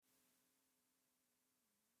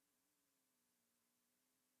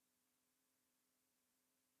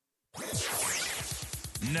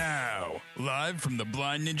Now, live from the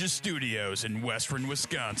Blind Ninja Studios in Western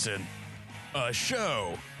Wisconsin, a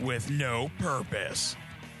show with no purpose,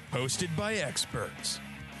 hosted by experts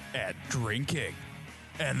at drinking,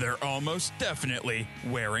 and they're almost definitely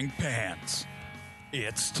wearing pants.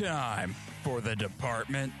 It's time for the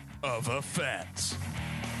Department of Offense.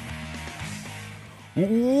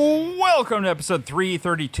 Welcome to episode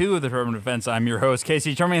 332 of the Department of Offense. I'm your host,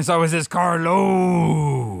 Casey. Joining me as always is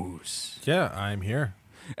Carlos. Yeah, I'm here.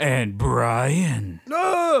 And Brian.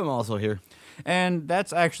 No, I'm also here. And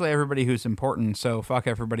that's actually everybody who's important, so fuck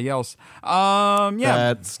everybody else. Yeah.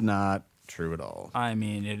 That's not true at all. I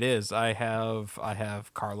mean, it is. I have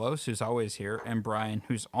Carlos, who's always here, and Brian,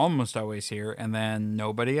 who's almost always here, and then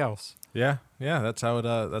nobody else. Yeah, that's how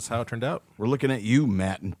it turned out. We're looking at you,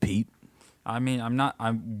 Matt and Pete. I mean,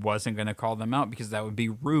 I wasn't going to call them out because that would be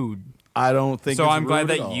rude. I don't think so. it's I'm glad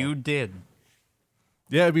rude at that all. you did.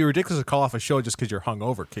 Yeah, it'd be ridiculous to call off a show just because you're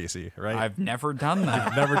hungover, Casey, right? I've never done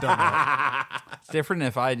that. Never done that. It's different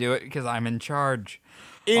if I do it because I'm in charge.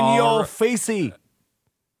 In your facey.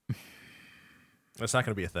 That's not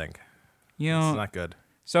going to be a thing. You It's know, not good.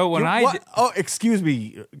 so when Oh, excuse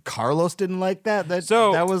me. Carlos didn't like that?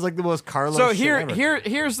 That was like the most Carlos So shit ever.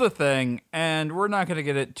 here's the thing, and we're not going to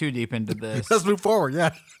get it too deep into this. Let's move forward,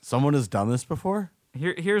 yeah. Someone has done this before?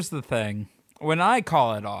 Here's the thing. When I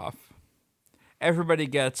call it off, everybody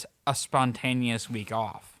gets a spontaneous week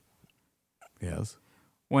off. Yes.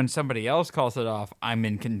 When somebody else calls it off, I'm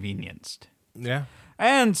inconvenienced. Yeah.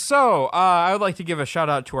 And so, I would like to give a shout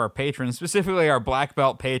out to our patrons, specifically our black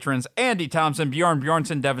belt patrons, Andy Thompson, Bjorn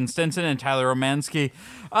Bjornson, Devin Stinson, and Tyler Romansky.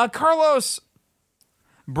 Carlos,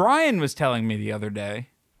 Brian was telling me the other day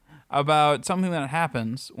about something that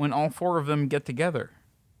happens when all four of them get together.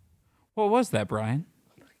 What was that, Brian?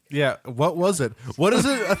 Yeah, what was it? What is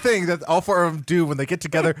it a thing that all four of them do when they get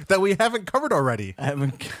together that we haven't covered already? I've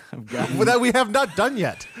gotten... That we have not done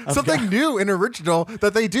yet. Something new and original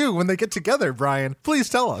that they do when they get together, Brian. Please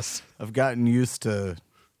tell us. I've gotten used to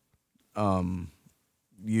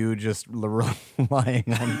you just relying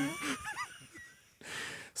on...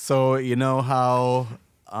 So, you know how...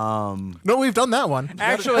 No, we've done that one.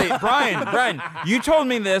 Actually, Brian, you told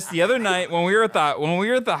me this the other night when we were at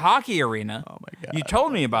the hockey arena. Oh my God. You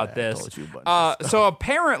told me about this. told you a bunch of So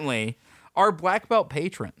apparently, our black belt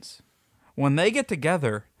patrons, when they get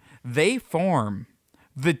together, they form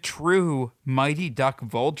the true Mighty Duck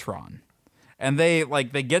Voltron, and they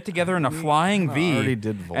get together in a flying V, already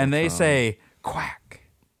did and they Voltron. say quack,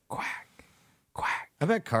 quack, quack. I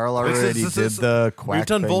bet Carl already This did is- the quack We've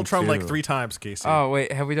done thing, Voltron like too. 3 times, Casey. Oh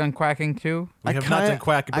wait, have we done quacking too? we I have not kinda- done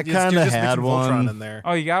quacking, I but you're kinda just had mixing one. Voltron in there.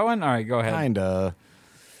 Oh, you got one? All right, go ahead. Kinda.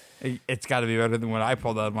 It's got to be better than what I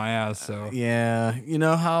pulled out of my ass. So Yeah. You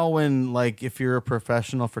know how when, like, if you're a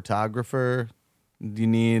professional photographer, you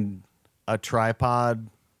need a tripod,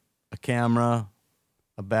 a camera,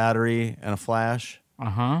 a battery, and a flash?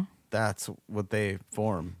 That's what they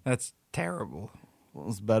form. that's terrible. Well,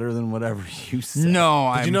 it's better than whatever you said.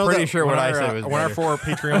 No, Did I'm you know pretty that sure when what I our, said was when our better. 4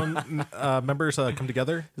 Patreon members come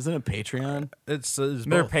together? Isn't it Patreon? It's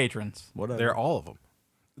They're both. patrons. Whatever. They're all of them.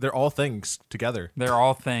 They're all things together. They're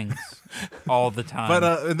all things, all the time.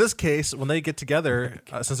 But in this case, when they get together,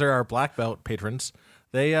 since they're our black belt patrons,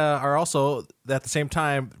 they are also at the same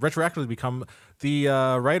time retroactively become the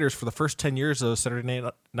writers for the first 10 years of Saturday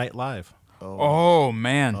Night Live. oh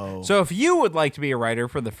man! So if you would like to be a writer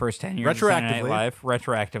for the first 10 years of Saturday Night Retroactively. Live,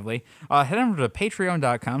 retroactively, head over to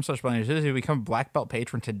patreon.com/blindninja to become a black belt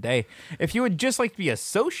patron today. If you would just like to be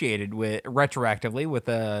associated with retroactively with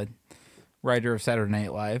a writer of Saturday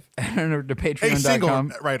Night Live, head over to A single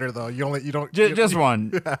patreon.com. writer though. You don't Just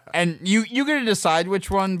one, and you get to decide which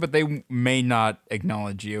one, but they may not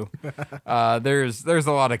acknowledge you. There's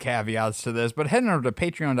a lot of caveats to this, but head over to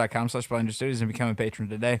patreon.com/blindninja and become a patron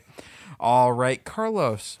today. All right,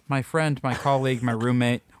 Carlos, my friend, my colleague, my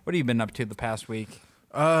roommate, what have you been up to the past week?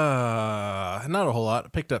 Not a whole lot. I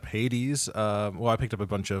picked up Hades. I picked up a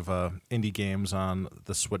bunch of indie games on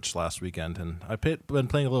the Switch last weekend, and I've been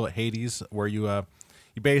playing a little Hades, where you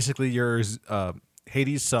basically you're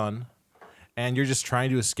Hades' son, and you're just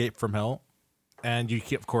trying to escape from hell. And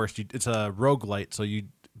it's a roguelite, so you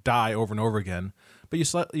die over and over again, but you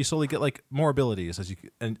slowly get like more abilities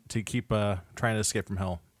to keep trying to escape from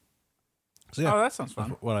hell. So yeah, Oh, that sounds fun.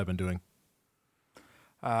 that's what I've been doing.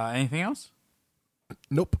 Anything else?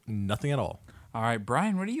 Nope, nothing at all. All right,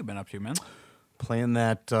 Brian, what have you been up to, man? Playing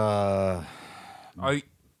that, Oh, go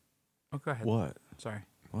ahead. what? Sorry.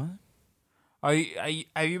 What?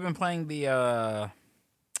 Have you been playing the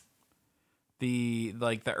the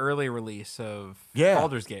early release of Yeah.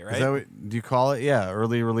 Baldur's Gate, right? Is that what, do you call it? Yeah,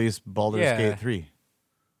 early release Baldur's Yeah. Gate 3.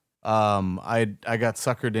 I got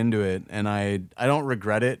suckered into it, and I don't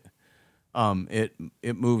regret it.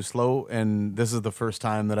 It moves slow, and this is the first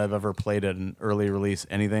time that I've ever played an early release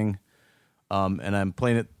anything. And I'm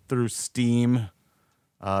playing it through Steam.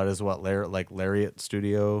 It is what Lariat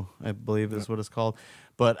Studio, I believe is what it's called.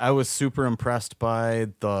 But I was super impressed by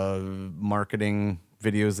the marketing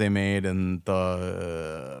videos they made and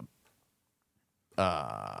the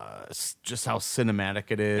just how cinematic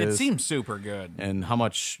it is. It seems super good. And how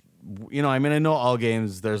much, I mean, I know all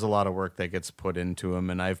games, there's a lot of work that gets put into them,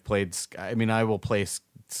 and I've played, I will play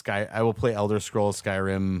Elder Scrolls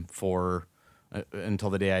Skyrim for until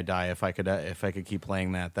the day I die if I could keep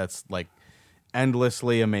playing that. That's like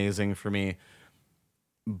endlessly amazing for me.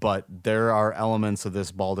 But there are elements of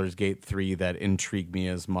this Baldur's Gate 3 that intrigue me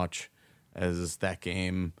as much as that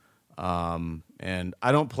game. And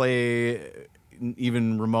I don't play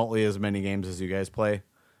even remotely as many games as you guys play.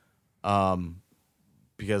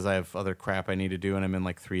 Because I have other crap I need to do, and I'm in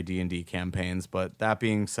like 3 D&D campaigns. But that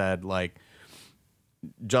being said, like,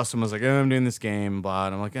 Justin was like, I'm doing this game, blah.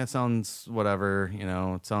 And I'm like, that sounds whatever,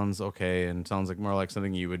 it sounds okay, and sounds like more like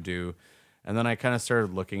something you would do. And then I kind of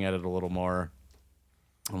started looking at it a little more.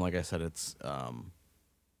 And like I said, it's,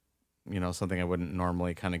 something I wouldn't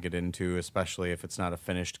normally kind of get into, especially if it's not a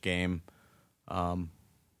finished game. But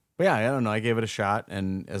yeah, I don't know. I gave it a shot.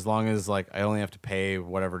 And as long as like I only have to pay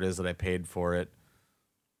whatever it is that I paid for it,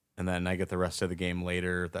 and then I get the rest of the game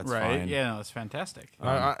later, that's right? fine. Yeah, no, that's fantastic.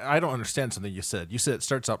 I don't understand something you said. You said it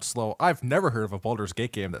starts out slow. I've never heard of a Baldur's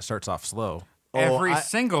Gate game that starts off slow. Every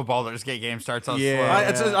single Baldur's Gate game starts out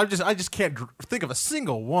Yeah. slow. I just can't think of a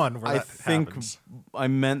single one where I that think happens. I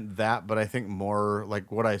meant that, but I think more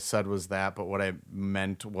like what I said was that, but what I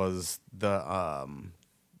meant was the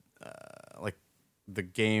like the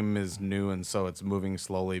game is new, and so it's moving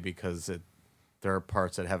slowly because there are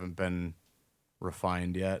parts that haven't been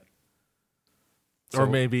refined yet. Or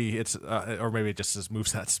maybe it just says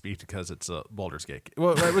moves at speed because it's a Baldur's Gate,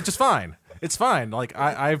 which is fine. It's fine. Like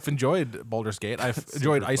I've enjoyed Baldur's Gate. I've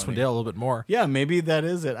enjoyed Icewind funny. Dale a little bit more. Yeah, maybe that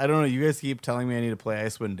is it. I don't know. You guys keep telling me I need to play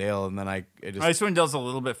Icewind Dale, and then it just Icewind Dale's a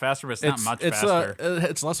little bit faster, but it's not much faster.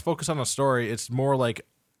 It's less focused on the story. It's more like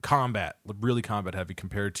combat, really combat heavy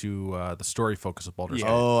compared to the story focus of Baldur's Gate.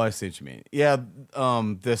 Oh, I see what you mean. Yeah,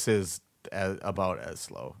 this is about as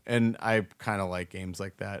slow, and I kind of like games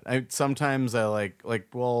like that. Sometimes I like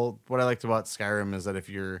what I liked about Skyrim is that if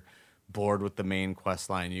you're bored with the main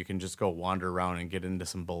quest line, you can just go wander around and get into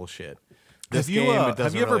some bullshit. This game, it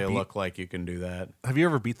doesn't really look like you can do that. Have you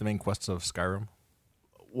ever beat the main quests of Skyrim?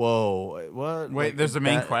 Whoa, what? Wait, there's a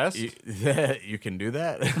main quest? You can do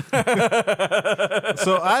that?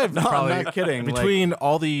 So I've No, probably I'm not kidding. between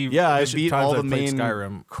all the I times beat all the I've played main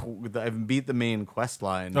Skyrim. I've beat the main quest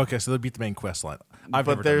line. Okay, so they beat the main quest line. I've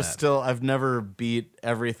never but done there's that. still I've never beat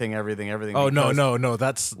everything. Oh because no!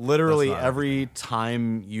 That's literally that's not every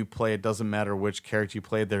time you play, it doesn't matter which character you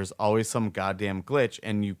play. There's always some goddamn glitch,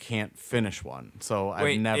 and you can't finish one. So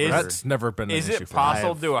Wait, I've never. That's never been an Is issue it for me.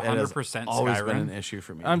 possible to do it has 100% always been an Skyrim? issue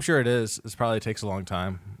for me. I'm sure it is. It probably takes a long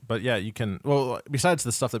time, but yeah, you can. Well, besides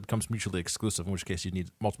the stuff that becomes mutually exclusive, in which case you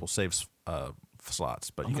need multiple saves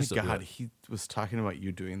slots. But oh you my can still do god, it. he was talking about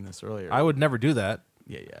you doing this earlier. I would never do that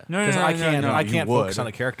yeah. No, because I can't. no, I you can't would. focus on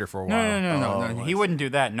a character for a while. No. He wouldn't do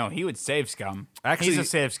that. No, he would save scum. Actually- he's a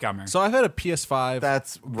save scummer. So I've had a PS5.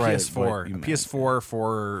 That's right, PS4. what you A meant. PS4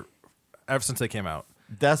 for ever since they came out.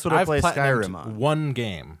 That's what I I've play platinumed Skyrim on. one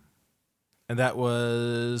game, and that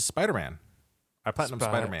was Spider-Man. I platinumed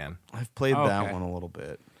Spider-Man. I've played that Okay. one a little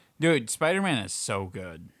bit. Dude, Spider-Man is so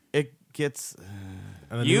good. It gets.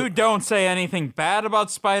 And the You new- don't say anything bad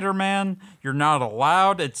about Spider-Man. You're not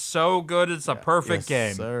allowed. It's so good. It's a perfect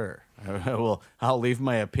Yes, game. sir. I'll leave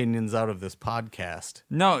my opinions out of this podcast.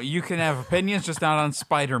 No, you can have opinions, just not on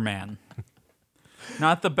Spider-Man.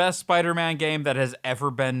 Not the best Spider-Man game that has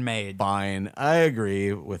ever been made. Fine, I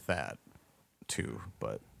agree with that too.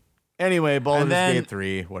 But anyway, Baldur's then- Gate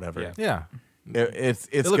 3, whatever. Yeah. Yeah. It's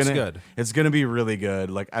looks gonna, good. It's gonna be really good.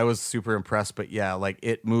 Like I was super impressed, but yeah, like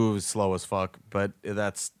it moves slow as fuck. But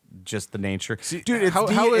that's just the nature. Dude, it's how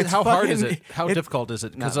it's hard is fucking- it? How difficult is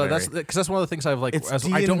it? Because not that's one of the things I've like. It's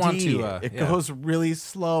I don't want D&D. to. It goes really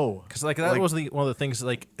slow. because like that was one of the things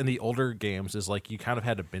like in the older games is like you kind of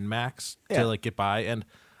had to min max Yeah. to like get by, and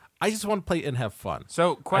I just want to play and have fun.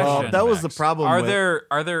 So, question. Well, that was the Max. problem. Are with,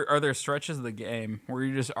 there stretches of the game where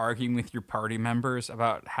you're just arguing with your party members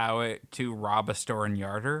about how to rob a store in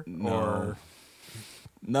Yarder? Or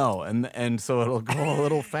No, and so it'll go a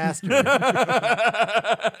little faster.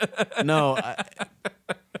 No,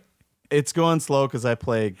 It's going slow because I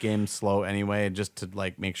play games slow anyway, just to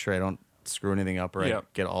like make sure I don't screw anything up or I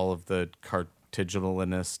get all of the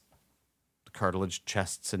cartilage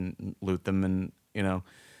chests and loot them, and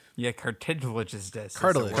Yeah, cartilage is this.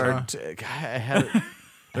 Cartilage. I had it.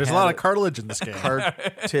 There's a lot of cartilage in this game.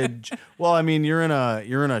 Cartilage. Well, I mean, you're in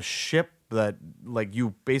a ship that like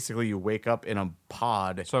you wake up in a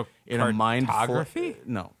pod. So in a mind cartography?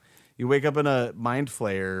 No, you wake up in a mind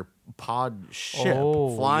flayer pod ship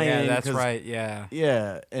Oh, flying. yeah, that's 'cause- right. Yeah.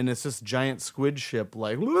 Yeah, and it's this giant squid ship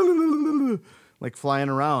like flying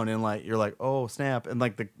around, and like you're like, oh snap, and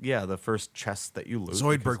like the first chest that you loot.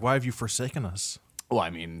 Zoidberg, why have you forsaken us? Well, I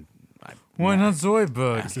mean, I'm Why not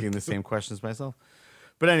Zoidberg? asking the same questions myself.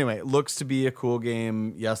 But anyway, it looks to be a cool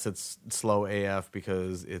game. Yes, it's slow AF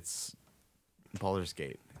because it's Baldur's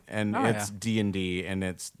Gate, and Oh, it's yeah. D&D, and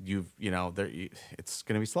it's it's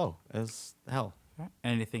gonna be slow as hell.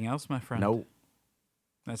 Anything else, my friend? No,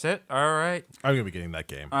 That's it? All right. I'm gonna be getting that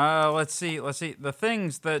game. Let's see. The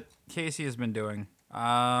things that Casey has been doing.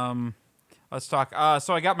 Let's talk.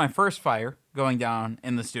 So I got my first fire going down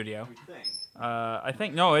in the studio. I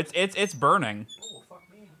think no, it's burning.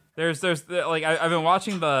 There's like I've been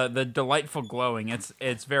watching the delightful glowing.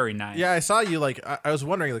 It's very nice. Yeah, I saw you. Like, I was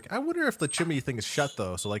wondering. Like, I wonder if the chimney thing is shut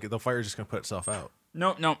though. So like, the fire's just gonna put itself out.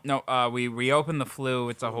 No. We reopened the flue.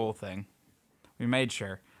 It's a whole thing. We made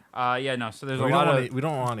sure. Yeah, no. So there's We a don't lot want of any, we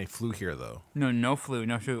don't want any flu here though. no flu.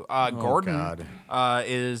 Gordon God.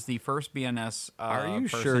 is the first BNS. are you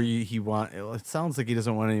person. sure he want? It sounds like he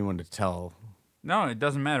doesn't want anyone to tell. No, it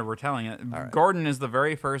doesn't matter. We're telling it. right. Gordon is the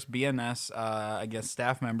very first BNS, I guess,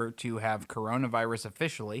 staff member to have coronavirus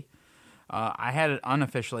officially. I had it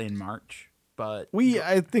unofficially in March, but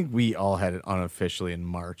I think we all had it unofficially in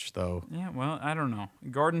March, though. yeah, well, I don't know.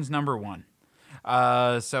 Gordon's number one.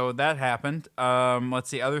 So that happened. Let's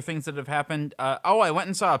see other things that have happened. I went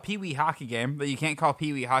and saw a Pee Wee hockey game, but you can't call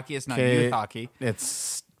Pee Wee hockey. It's not youth hockey.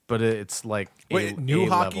 It's like Wait, A- new A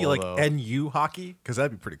hockey, level, like though. NU hockey, because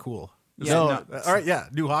that'd be pretty cool. Yeah, No, no. All right, yeah,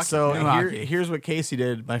 new hockey. So New hockey. here's what Casey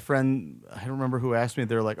did. My friend, I don't remember who asked me.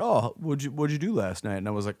 They were like, "Oh, what'd you do last night?" And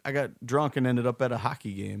I was like, "I got drunk and ended up at a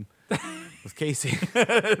hockey game with Casey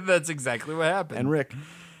That's exactly what happened. and Rick."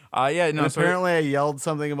 Yeah, no. And So apparently, I yelled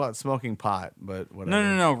something about smoking pot, but whatever.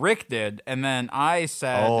 no. Rick did, and then I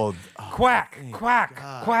said, Oh, quack, quack,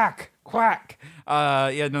 quack, quack.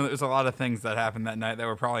 Yeah, no, there's a lot of things that happened that night that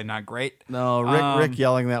were probably not great. no, Rick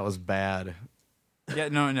yelling that was bad. Yeah,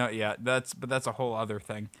 no, yeah, that's a whole other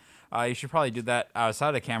thing. You should probably do that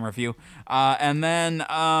outside of camera view. And then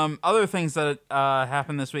other things that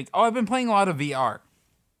happened this week. Oh, I've been playing a lot of VR.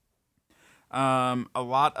 A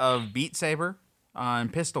lot of Beat Saber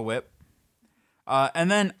and Pistol Whip. And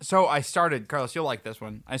then, so I started, Carlos, you'll like this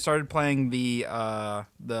one. I started playing the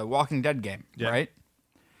Walking Dead game, right?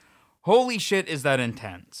 Holy shit, is that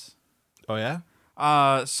intense. Oh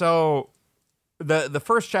yeah. So the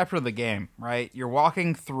first chapter of the game, right? You're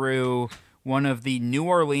walking through one of the New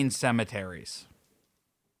Orleans cemeteries.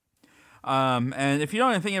 And if you know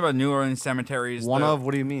anything about New Orleans cemeteries,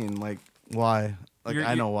 What do you mean? Like, why? Like,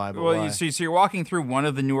 I know why, but why? So you're walking through one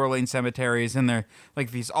of the New Orleans cemeteries, and they're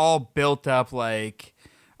like these all built up like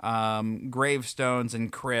gravestones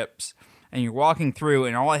and crypts, and you're walking through,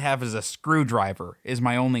 and all I have is a screwdriver is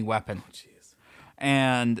my only weapon.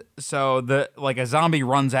 And so a zombie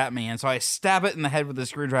runs at me, and so I stab it in the head with the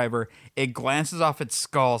screwdriver. It glances off its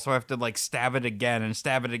skull, so I have to like stab it again and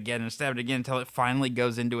stab it again and stab it again until it finally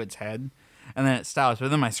goes into its head, and then it stops.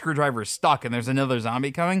 But then my screwdriver is stuck, and there's another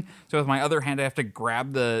zombie coming. So with my other hand, I have to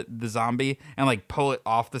grab the zombie and like pull it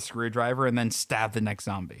off the screwdriver, and then stab the next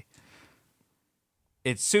zombie.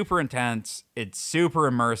 It's super intense. It's super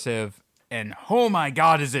immersive, and oh my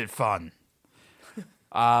god, is it fun!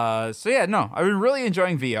 So yeah, no, I've been really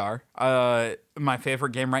enjoying VR. My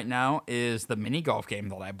favorite game right now is the mini golf game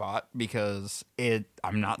that I bought because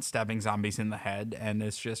I'm not stabbing zombies in the head and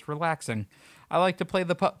it's just relaxing. I like to play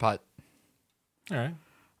the putt-putt. All right.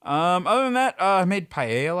 Other than that, I made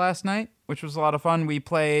paella last night, which was a lot of fun. We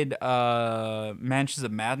played Mansions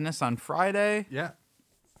of Madness on Friday. Yeah.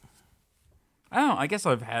 I don't know, I guess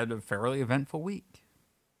I've had a fairly eventful week.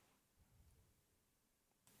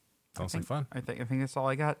 Sounds like fun. I think that's all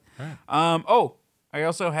I got. All right. I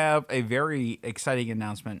also have a very exciting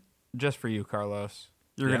announcement just for you, Carlos.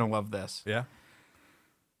 You're Yeah. gonna love this. Yeah.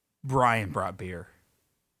 Brian brought beer.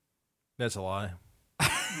 That's a lie.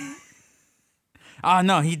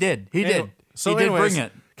 No, he did. He did. So he did anyways, bring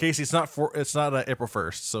it. Casey, it's not April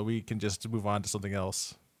 1st, so we can just move on to something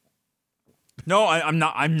else. No, I'm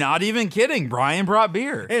not. I'm not even kidding. Brian brought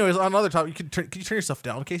beer. Anyways, on another topic, could you turn yourself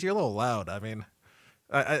down, Casey? You're a little loud. I mean,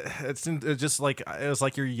 It's just like it was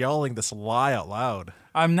like you're yelling this lie out loud.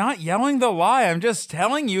 I'm not yelling the lie. I'm just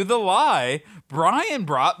telling you the lie. Brian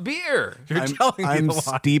brought beer. You're telling me I'm the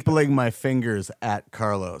lie. steepling my fingers at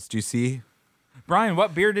Carlos. Do you see? Brian,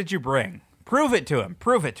 what beer did you bring? Prove it to him.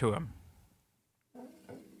 Prove it to him.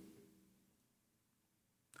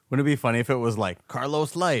 Wouldn't it be funny if it was like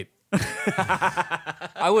Carlos Light?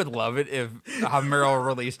 I would love it if Merrill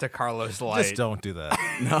released a Carlos Light. Just don't do that.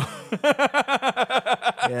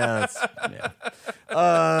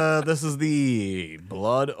 This is the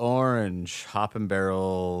Blood Orange Hop and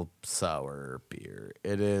Barrel Sour beer.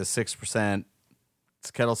 It is 6%.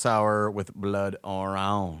 It's kettle sour with blood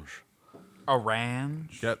orange.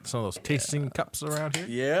 Orange. Got some of those tasting cups around here.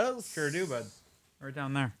 Yes. Sure do, bud. Right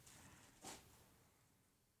down there.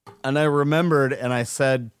 And I remembered, and I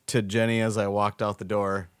said to Jenny as I walked out the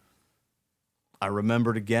door, I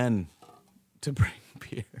remembered again to bring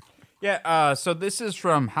beer. Yeah, so this is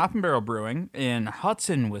from Hop and Barrel Brewing in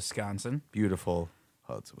Hudson, Wisconsin. Beautiful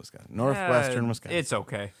Hudson, Wisconsin. Northwestern Wisconsin. It's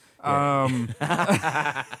okay.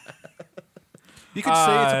 You could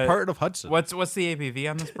say it's a part of Hudson. What's the ABV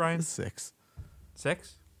on this, Brian? 6%.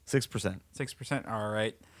 6? 6%. 6%. All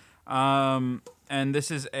right. And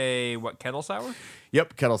this is a kettle sour?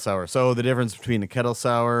 Yep, kettle sour. So the difference between a kettle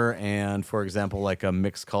sour and, for example, like a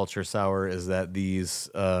mixed culture sour is that these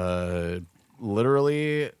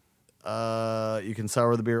literally you can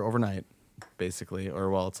sour the beer overnight, basically,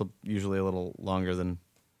 or it's usually a little longer than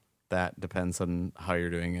that. Depends on how you're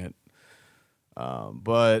doing it.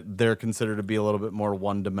 But they're considered to be a little bit more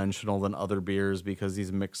one-dimensional than other beers because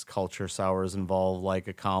these mixed culture sours involve like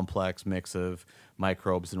a complex mix of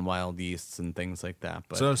microbes and wild yeasts and things like that.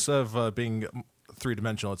 But So instead of being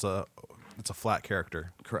three-dimensional, it's a flat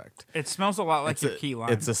character. correct. It smells a lot like It's your a, key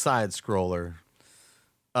lime. it's a side scroller.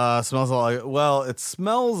 Smells a lot. It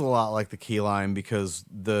smells a lot like the key lime because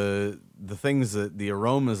the things that the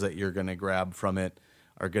aromas that you're going to grab from it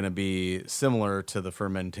are going to be similar to the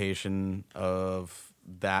fermentation of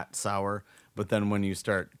that sour. But then when you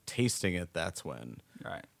start tasting it, that's when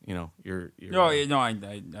right. you're I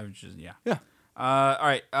was just, yeah. yeah. All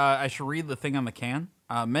right. I should read the thing on the can.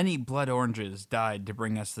 Many blood oranges died to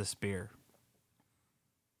bring us this beer.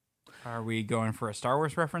 Are we going for a Star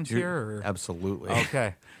Wars reference here? Or? Absolutely.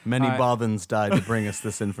 Okay. Many Bothans died to bring us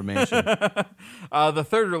this information. The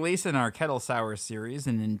third release in our Kettle Sour series,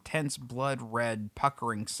 an intense blood red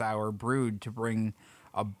puckering sour brewed to bring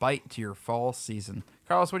a bite to your fall season.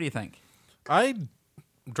 Carlos, what do you think? I'm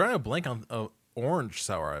drawing a blank on an orange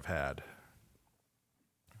sour I've had.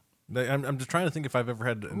 I'm just trying to think if I've ever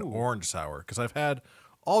had an orange sour because I've had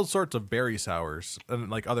all sorts of berry sours and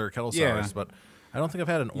like other kettle sours, but I don't think I've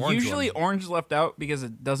had an orange. Usually one. orange is left out because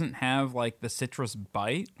it doesn't have like the citrus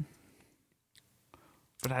bite.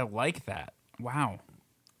 But I like that. Wow.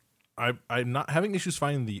 I'm not having issues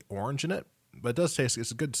finding the orange in it, but it does taste.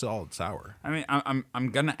 It's a good solid sour. I mean, I'm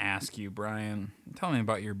gonna ask you, Brian. Tell me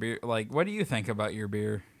about your beer. Like, what do you think about your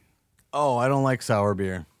beer? Oh, I don't like sour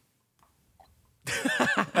beer.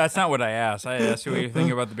 That's not what I asked. I asked you what you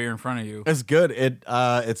think about the beer in front of you. It's good.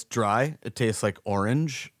 It's dry. It tastes like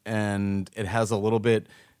orange, and it has a little bit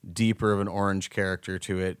deeper of an orange character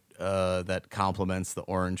to it that complements the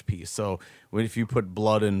orange piece. So if you put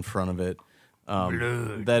blood in front of it,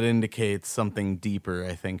 that indicates something deeper,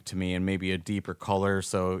 I think, to me, and maybe a deeper color.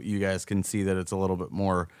 So you guys can see that it's a little bit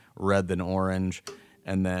more red than orange,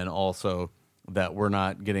 and then also that we're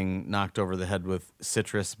not getting knocked over the head with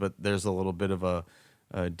citrus, but there's a little bit of a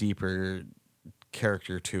deeper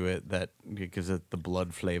character to it that gives it the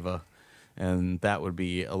blood flavor. And that would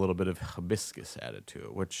be a little bit of hibiscus added to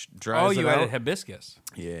it, which dries it out. Oh, you added hibiscus.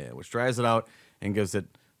 Yeah, which dries it out and gives it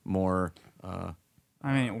more... I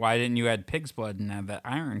mean, why didn't you add pig's blood and add that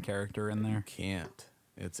iron character in there? can't.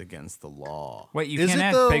 It's against the law. Wait, you Is can't it,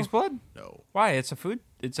 add though? pig's blood? No. Why? It's a food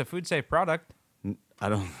safe product. I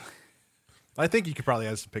don't... I think you could probably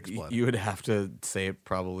add some pig's blood. You would have to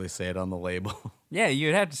probably say it on the label. Yeah,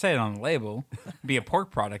 you'd have to say it on the label. Be a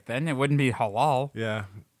pork product then. It wouldn't be halal. Yeah,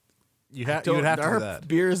 you'd have to Our do that.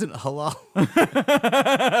 beer isn't halal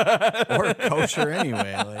or kosher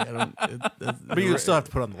anyway. Like, I don't. But you still have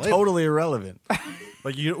to put it on the label. Totally irrelevant.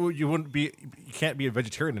 Like you wouldn't be. You can't be a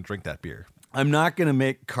vegetarian and drink that beer. I'm not gonna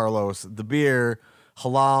make Carlos the beer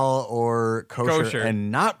halal or kosher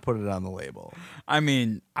and not put it on the label. I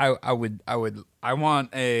mean, I would love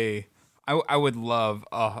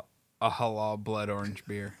a halal blood orange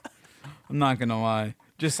beer. I'm not gonna lie.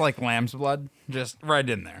 Just like lamb's blood, just right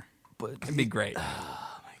in there. But it'd be great.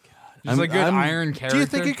 Oh my god! Just a good iron character. Do you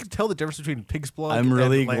think you could tell the difference between pig's blood? I'm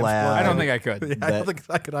really and lamb's glad. blood? I don't think I could. I don't think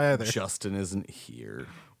I could either. Justin isn't here.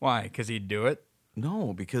 Why? Because he'd do it.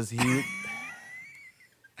 No, because he.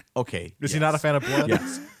 Okay. Is he not a fan of blood?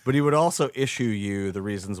 Yes. But he would also issue you the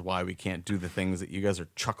reasons why we can't do the things that you guys are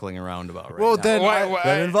chuckling around about right Well, now. then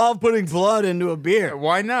that involve putting blood into a beer.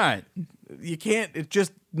 Why not? You can't. It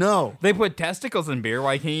just no. They put testicles in beer.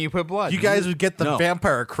 Why can't you put blood? you guys would get the No.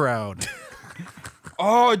 vampire crowd.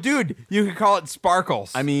 Oh, dude, you could call it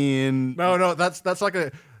sparkles. I mean, No, that's like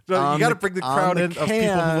a. You On got to the- bring the on crowd the in of people who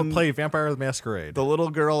can- will play Vampire the Masquerade. the little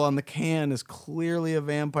girl on the can is clearly a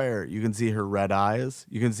vampire. You can see her red eyes.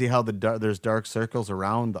 You can see how there's dark circles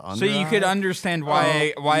around the under. so you could understand why I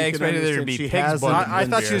you could expected there to understand be she pig's hasn't blood. I been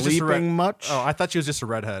thought she was just a sleeping red- much. Oh, I thought she was just a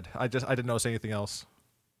redhead. I didn't notice anything else.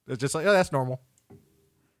 It's just like, oh, that's normal.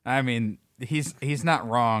 I mean, he's not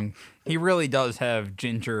wrong. He really does have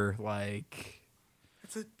ginger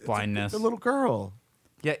blindness. It's a little girl,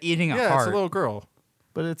 Yeah, eating a Yeah, heart. it's a little girl.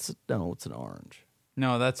 but it's an orange.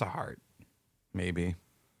 No, that's a heart. Maybe.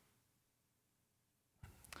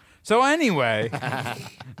 So anyway,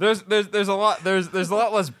 there's a lot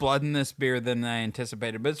less blood in this beer than I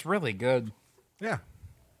anticipated, but it's really good. Yeah.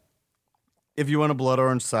 If you want a blood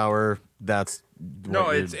orange sour, that's No,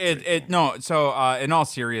 what it's you're- it no. So in all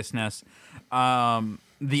seriousness,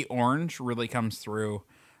 the orange really comes through.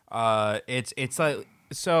 It's like,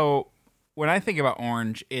 so when I think about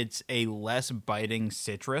orange, it's a less biting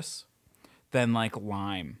citrus than like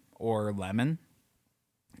lime or lemon.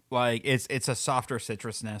 Like it's a softer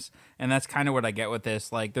citrusness, and that's kind of what I get with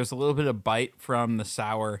this. Like there's a little bit of bite from the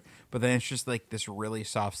sour, but then it's just like this really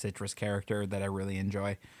soft citrus character that I really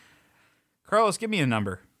enjoy. Carlos, give me a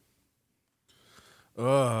number.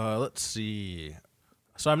 Let's see.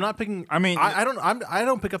 So I'm not picking. I mean- I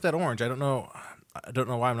don't pick up that orange. I don't know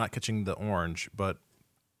why I'm not catching the orange. But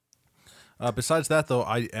besides that, though,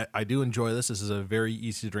 I do enjoy this. This is a very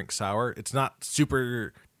easy to drink sour. It's not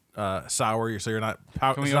super sour, so you're not.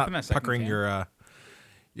 Can we it's open not that second puckering can? your.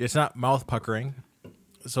 It's not mouth puckering,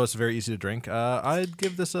 so it's very easy to drink. I'd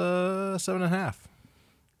give this a 7.5.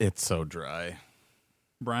 It's so dry.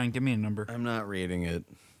 Brian, give me a number. I'm not rating it.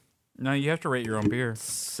 No, you have to rate your own beer.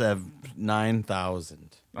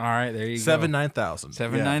 9,000. All right, there you go. 9,000.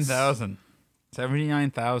 79,000.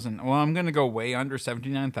 79,000. Well, I'm going to go way under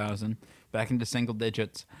 79,000, back into single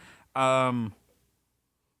digits. No,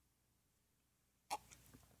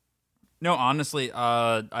 honestly,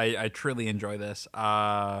 I truly enjoy this.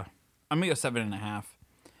 I'm going to go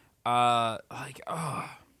 7.5.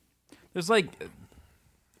 There's like,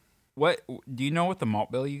 what, do you know what the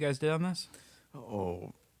malt bill you guys did on this?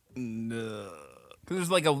 Oh, no. Because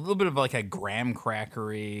there's like a little bit of like a graham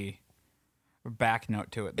crackery back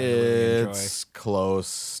note to it that I really enjoy. It's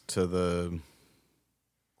close to the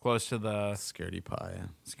Close to the Scaredy Pie.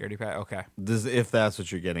 Scaredy Pie. Okay. If that's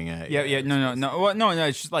what you're getting at. Yeah. No. Well, no.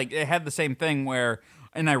 It's just like it had the same thing where,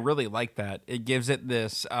 and I really like that. It gives it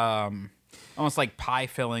this almost like pie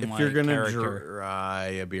filling. If you're gonna character. dry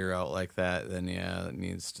a beer out like that, then yeah, it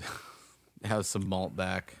needs to have some malt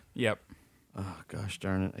back. Yep. Oh gosh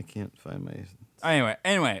darn it, I can't find my.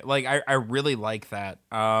 Anyway, like I really like that.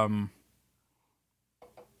 No,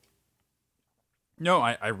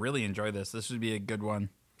 I really enjoy this. This would be a good one,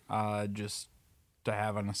 just to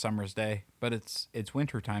have on a summer's day. But it's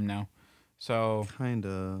winter time now, so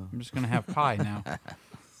Kinda. I'm just gonna have pie now.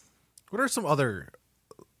 What are some other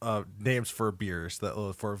names for beers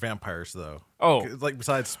for vampires though? Oh. like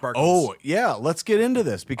besides sparkles. Oh yeah, let's get into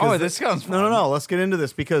this because Oh, this sounds fun. No. Let's get into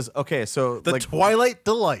this because okay, so the like, Twilight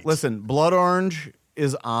Delight. listen, blood orange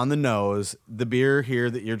is on the nose. The beer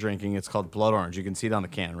here that you're drinking, it's called blood orange. You can see it on the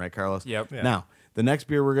can, right, Carlos? Yep. Yeah. Now, the next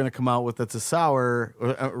beer we're going to come out with that's a sour,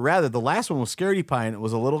 or rather, the last one was Scaredy Pie, and it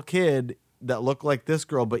was a little kid that looked like this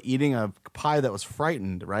girl, but eating a pie that was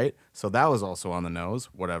frightened, right? So that was also on the nose.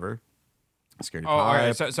 Whatever. Scaredy Oh, Pie. all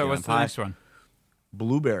right. So pecan what's the pie. next one?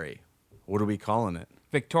 Blueberry. What are we calling it?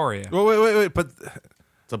 Victoria. Well, wait. But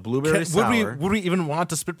It's a blueberry would sour. we even want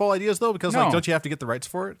to spitball ideas though? Because No. like, don't you have to get the rights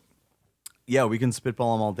for it? Yeah, we can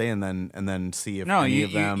spitball them all day and then see if No, any you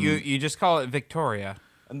of them. you just call it Victoria.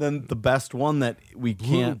 And then the best one that we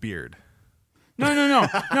can't. Bluebeard. No.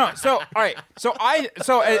 So all right. So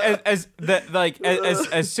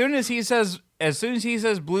as soon as he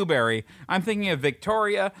says blueberry, I'm thinking of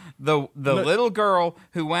Victoria, the little girl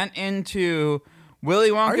who went into Willy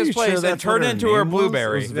you Wonka's sure place and that's what turned her into her name was?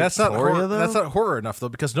 blueberry. Was That's not Victoria, horror. though? That's not horror enough though,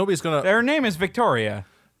 because nobody's gonna. Her name is Victoria.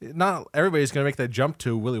 Not everybody's gonna make that jump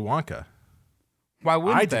to Willy Wonka. Why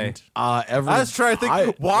wouldn't I they? didn't. I was trying to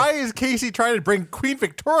think. Why is Casey trying to bring Queen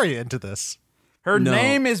Victoria into this? Her No.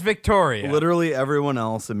 name is Victoria. Literally everyone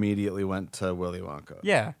else immediately went to Willy Wonka.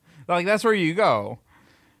 Yeah. Like that's where you go.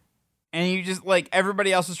 And you just like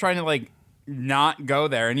everybody else is trying to like not go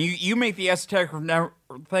there, and you make the esoteric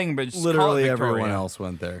thing, but just Literally call it Victoria. everyone else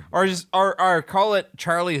went there. Or just or call it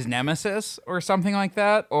Charlie's Nemesis or something like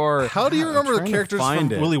that. Or How do you remember the trying to characters from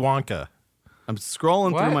find it. Willy Wonka? I'm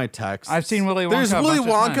scrolling What? through my text. I've seen Willy Wonka. There's a Willy bunch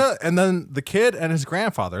of Wonka, times. and then the kid and his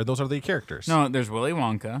grandfather. Those are the characters. No, there's Willy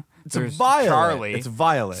Wonka. it's there's a Violet. Charlie. It's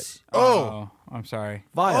Violet. Oh, I'm sorry.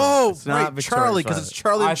 Violet. Oh, it's not right, Victoria, Charlie, because it's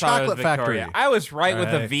Charlie I and thought it was Chocolate Factory. Victoria. I was right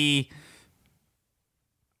with the Right. V.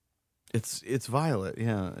 It's Violet.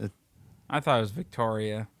 Yeah. I thought it was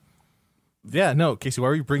Victoria. Yeah, no, Casey, why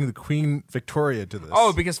are you bringing the Queen Victoria to this?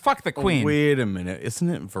 Oh, because fuck the Queen. Wait a minute. Isn't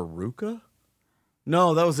it Veruca?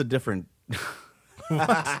 No, that was a different.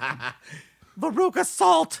 Veruca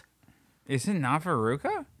Salt. Is it not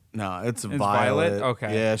Veruca? No, it's Violet? Violet.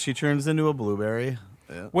 Okay. Yeah, she turns into a blueberry.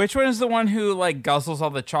 Yeah. Which one is the one who like guzzles all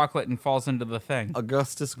the chocolate and falls into the thing?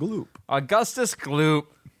 Augustus Gloop. Augustus Gloop.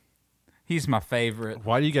 He's my favorite.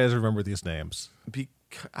 Why do you guys remember these names?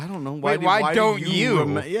 I don't know. Wait, why don't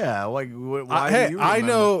you? Yeah, like why Hey, do you I remember?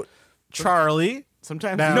 know Charlie.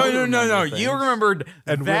 Sometimes Now- you No. remember You things. remembered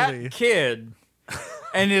And that Willy. kid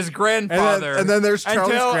and his grandfather. And then there's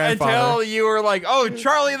Charlie's grandfather. Until you were like, oh,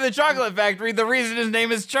 Charlie and the Chocolate Factory. The reason his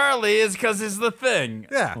name is Charlie is because it's the thing.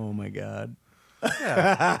 Yeah. Oh my god.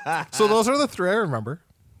 So those are the three I remember.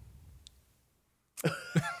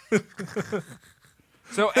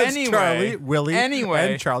 So It's anyway, Charlie, Willie,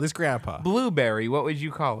 anyway, and Charlie's grandpa. Blueberry. What would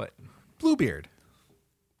you call it? Bluebeard.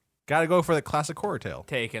 Gotta go for the classic horror tale.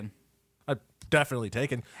 Taken. Definitely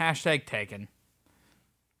taken. Hashtag taken.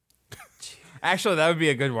 Actually, that would be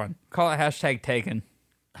a good one. Call it hashtag taken.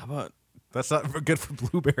 How about That's not good for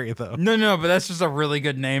Blueberry though. No, but that's just a really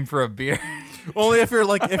good name for a beer. Only if you're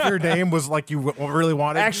like if your name was like you really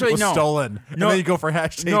wanted. Actually, was no. stolen. No. And then you go for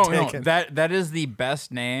hashtag No, taken. that is the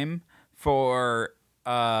best name for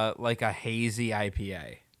like a hazy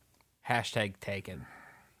IPA. Hashtag taken.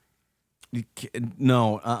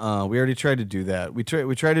 no? We already tried to do that. We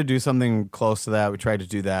tried to do something close to that. We tried to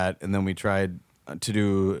do that, and then we tried to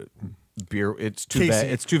do beer. It's too Casey.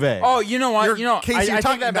 vague. It's too vague. Oh, you know what? Casey, I you're take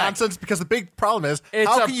talking that back. nonsense because the big problem is It's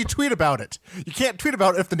how a- can you tweet about it? You can't tweet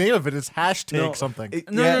about it if the name of it is hashtag No, something.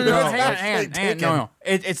 No, Yeah, no, no, hang on, hang on. taken. No.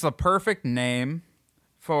 It's the perfect name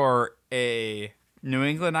for a New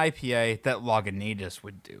England IPA that Lagunitas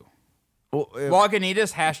would do. Well,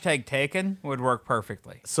 Lagunitas hashtag taken would work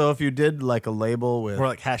perfectly. so if you did like a label with, Or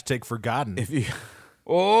like hashtag forgotten. if you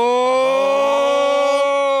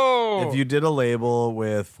Oh! if you did a label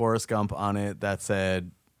with Forrest Gump on it that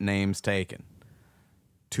said names taken,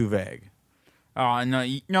 too vague. Oh no,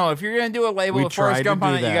 no! If you're gonna do a label We with Forrest tried to Gump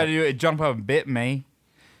on do it, you that. got to do it. Jump up, bit me.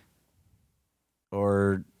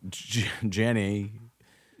 Or Jenny.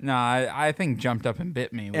 No, I think jumped up and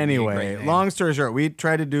bit me. Would be a Anyway, great name. long story short, we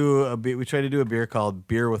tried to do a beer called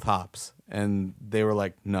Beer with Hops, and they were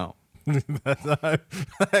like, no.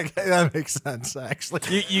 That makes sense,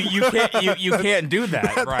 actually. You can't do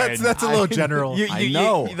that, Brian. That's a little general. I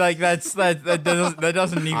know. like that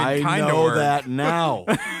doesn't even I kind of know work. that now.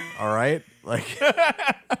 All right, like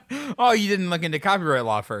Oh, you didn't look into copyright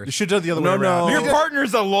law You first. should have done the other No, way around. no. Your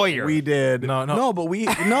partner's a lawyer. we did. No. but we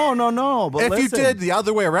no. But If you listen, did the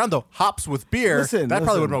other way around, though, hops with beer, listen, that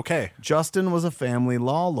probably would listen. have been okay. Justin was a family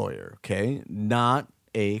law lawyer. Okay, not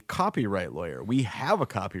a copyright lawyer. We have a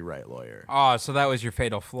copyright lawyer. Oh, so that was your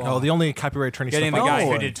fatal flaw. Oh, the only copyright attorney Getting stuff the I guy know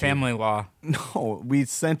who of. did family law. No, we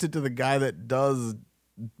sent it to the guy that does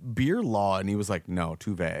beer law, and he was like, "No,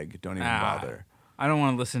 too vague. Don't even bother." I don't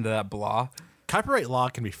want to listen to that blah. Copyright law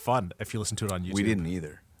can be fun if you listen to it on YouTube. We didn't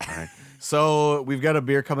either. All right. So we've got a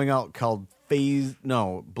beer coming out called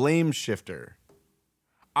Blame Shifter.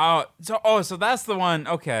 So that's the one.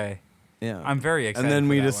 Okay. Yeah, I'm very excited. And then for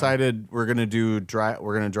we that one. decided we're gonna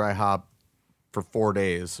dry hop for 4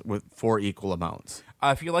 days with 4 equal amounts.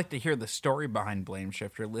 If you'd like to hear the story behind Blame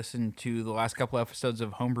Shifter, listen to the last couple episodes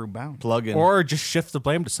of Homebrew Bound. Plug in. Or just shift the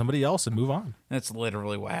blame to somebody else and move on. That's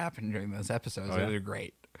literally what happened during those episodes. Oh, yeah? They're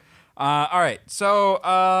great. All right, so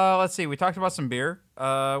let's see. We talked about some beer.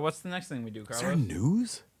 What's the next thing we do, Is there Carlos?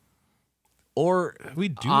 news? Or We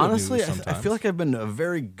do honestly, news I sometimes. feel like I've been a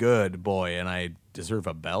very good boy, and I deserve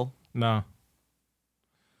a bell. No.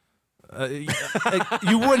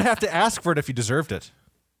 You wouldn't have to ask for it if you deserved it.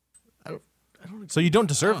 I don't. So you don't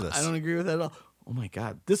deserve this. I don't agree with that at all. Oh my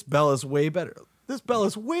god, this bell is way better. This bell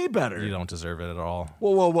is way better. You don't deserve it at all.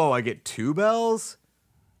 Whoa! I get 2 bells.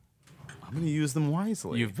 I'm gonna use them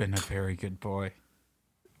wisely. You've been a very good boy.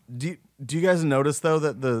 Do you guys notice though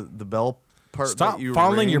that the bell part Stop that you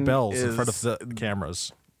fondling your ring bells in is- front of the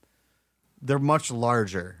cameras. They're much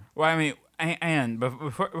larger. Well, I mean, and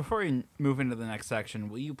before we move into the next section,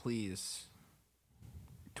 will you please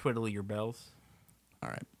twiddle your bells. All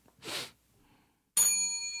right.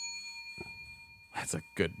 That's a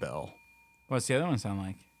good bell. What's the other one sound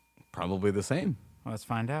like? Probably the same. Well, let's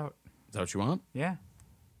find out. Is that what you want? Yeah.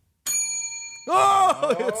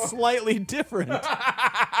 Oh, it's slightly different.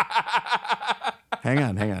 Hang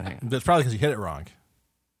on. That's probably because you hit it wrong.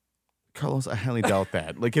 Carlos, I highly doubt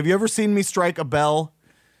that. Like, have you ever seen me strike a bell?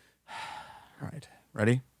 All right.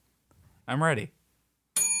 Ready? I'm ready.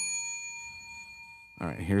 All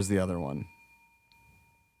right, here's the other one.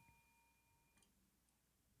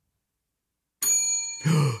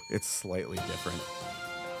 It's slightly different.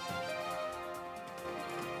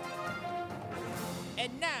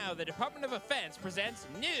 And now the Department of Defense presents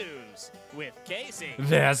News with Casey.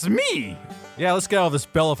 That's me. Yeah, let's get all this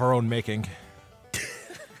bell of our own making.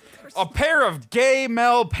 A pair of gay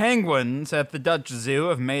male penguins at the Dutch Zoo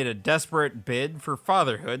have made a desperate bid for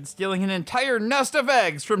fatherhood, stealing an entire nest of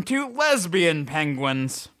eggs from 2 lesbian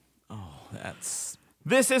penguins. That's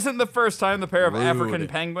This isn't the first time the pair of Rude. African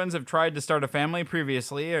penguins have tried to start a family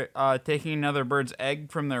previously, taking another bird's egg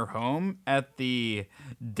from their home at the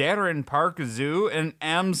Darren Park Zoo in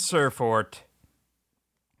Amersfoort.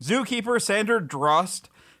 Zookeeper Sander Drost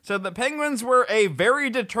said the penguins were a very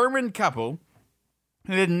determined couple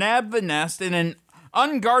who had nabbed the nest in an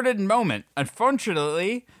unguarded moment.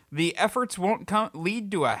 Unfortunately, the efforts won't lead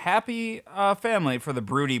to a happy family for the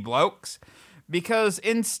broody blokes, because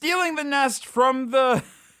in stealing the nest from the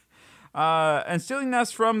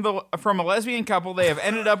from a lesbian couple, they have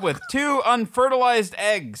ended up with 2 unfertilized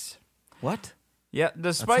eggs. what? Yeah,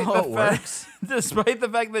 despite how it works. despite the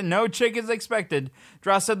fact that no chick is expected,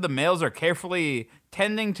 Dross said the males are carefully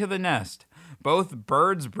tending to the nest. Both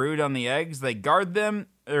birds brood on the eggs. They guard the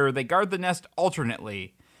nest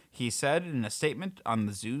alternately, he said in a statement on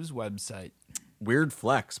the zoo's website. Weird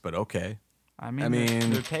flex, but okay. I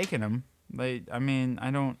mean, they're taking them. I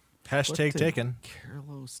don't. Hashtag taken.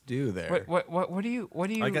 Carlos do there? What do you?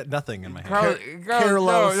 I got nothing in my hand.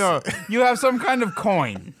 Carlos, no. You have some kind of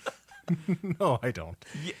coin. No, I don't.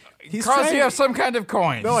 He's Carlos, trying, you have some kind of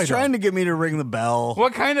coin. he's trying to get me to ring the bell.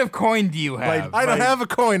 What kind of coin do you have? I don't have a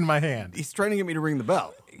coin in my hand. He's trying to get me to ring the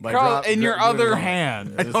bell. By Carlos, in your doing other the-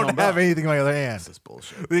 hand. I don't have anything in my other hand. This is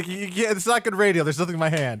bullshit. You can't, it's not good radio. There's nothing in my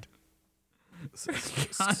hand.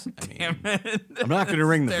 Damn it. I'm not going to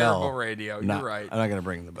ring the Terrible bell. radio. No, You're right. I'm not going to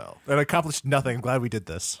ring the bell. It accomplished nothing. I'm glad we did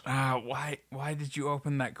this. Why did you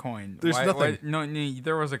open that coin? There's nothing. No,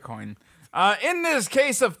 there was a coin. In this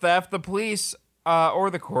case of theft, the police or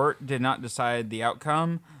the court did not decide the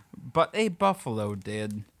outcome, but a buffalo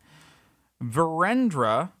did.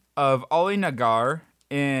 Virendra of Alinagar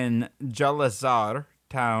in Jalazar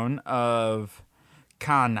town of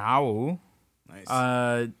Kanau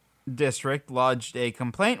Nice. district lodged a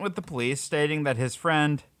complaint with the police stating that his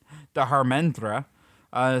friend Dharmendra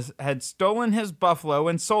had stolen his buffalo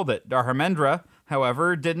and sold it. Dharmendra,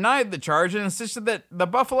 however, denied the charge and insisted that the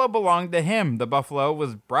buffalo belonged to him. The buffalo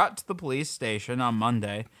was brought to the police station on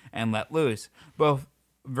Monday and let loose. Both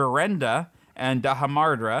Virendra and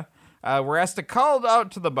Dharmendra were asked to call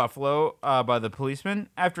out to the buffalo by the policeman.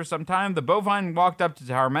 After some time, the bovine walked up to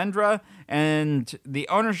Dharmendra, and the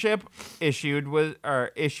ownership issue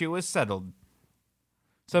was settled.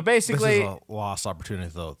 So basically, This is a lost opportunity,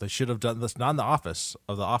 though. They should have done this not in the office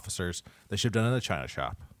of the officers. They should have done it in a china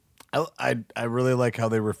shop. I really like how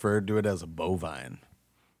they referred to it as a bovine.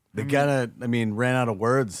 They ran out of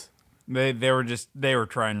words. they were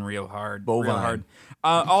trying real hard. Bovine. Real hard.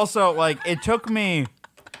 Also, like it took me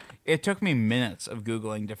minutes of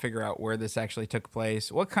Googling to figure out where this actually took place.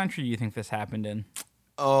 What country do you think this happened in?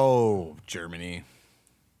 Oh, Germany.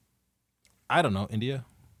 I don't know. India?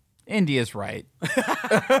 India's right.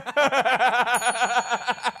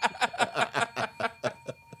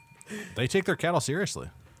 They take their cattle seriously.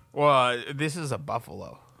 Well, this is a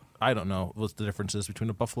buffalo. I don't know what the difference is between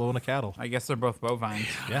a buffalo and a cattle. I guess they're both bovines.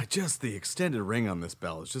 Yeah. Just the extended ring on this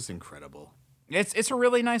bell is just incredible. It's a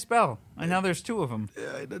really nice bell. And now there's 2 of them.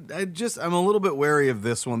 I'm a little bit wary of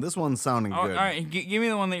this one. This one's sounding Oh, good. all right, give me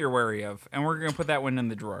the one that you're wary of, and we're gonna put that one in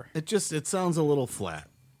the drawer. It sounds a little flat.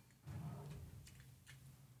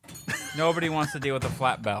 Nobody wants to deal with a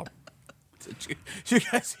flat bell. Did you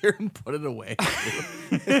guys hear him put it away?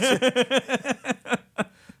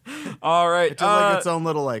 All right, It does like its own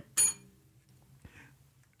little like.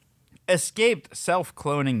 escaped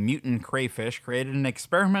self-cloning mutant crayfish created in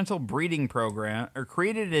experimental breeding programs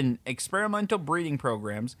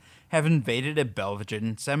have invaded a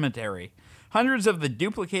Belgian cemetery. Hundreds of the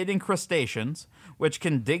duplicating crustaceans, which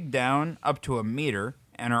can dig down up to a meter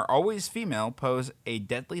and are always female, pose a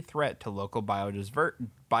deadly threat to local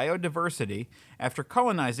biodiversity after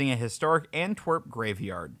colonizing a historic Antwerp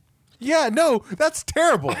graveyard. Yeah, no, that's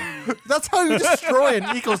terrible. That's how you destroy an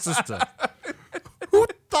ecosystem. Who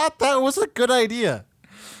thought that was a good idea?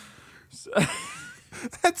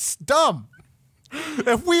 That's dumb.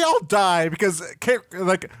 If we all die because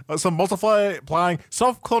some multiplying,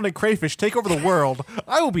 self-cloning crayfish take over the world,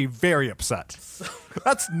 I will be very upset.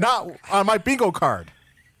 That's not on my bingo card.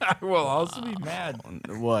 I will also be mad.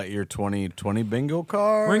 What, your 2020 bingo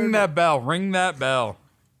card? Ring that bell. Ring that bell.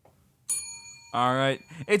 All right.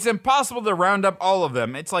 It's impossible to round up all of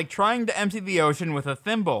them. It's like trying to empty the ocean with a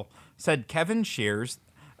thimble, said Kevin Shears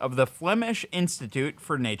of the Flemish Institute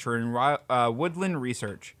for Nature and Woodland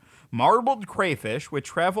Research. Marbled crayfish, which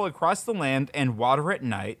travel across the land and water at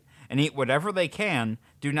night and eat whatever they can,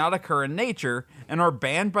 do not occur in nature and are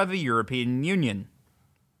banned by the European Union.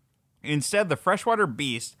 Instead, the freshwater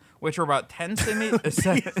beasts, which are about 10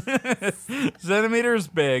 centimeters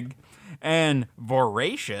big and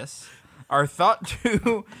voracious, are thought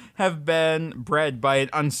to have been bred by an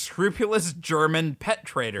unscrupulous German pet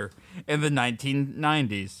trader in the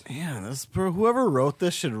 1990s. Man, whoever wrote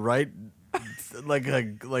this should write like a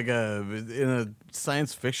in a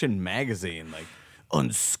science fiction magazine, like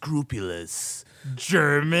unscrupulous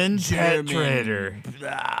German pet trader.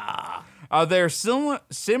 They're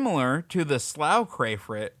similar to the slough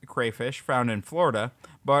crayfish found in Florida,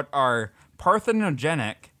 but are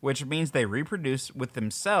parthenogenic, which means they reproduce with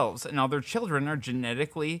themselves and all their children are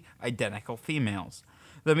genetically identical females.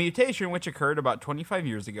 The mutation, which occurred about 25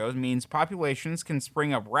 years ago, means populations can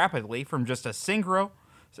spring up rapidly from just a single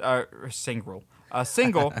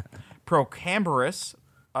Procambarus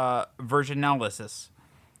virginalis.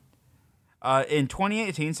 In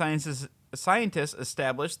 2018, scientists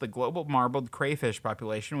established the global marbled crayfish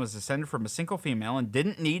population was descended from a single female and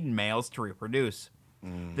didn't need males to reproduce.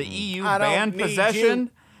 The EU banned possession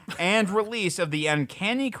and release of the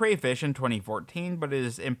uncanny crayfish in 2014, but it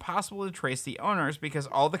is impossible to trace the owners because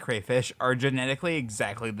all the crayfish are genetically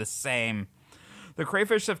exactly the same. The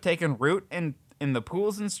crayfish have taken root in the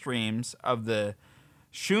pools and streams of the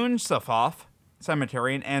Schoenstofhof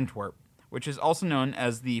Cemetery in Antwerp, which is also known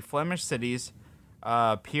as the Flemish city's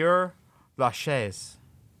Père Lachaise.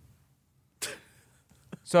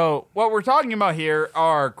 So what we're talking about here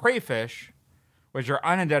are crayfish, which are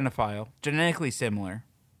unidentifiable, genetically similar.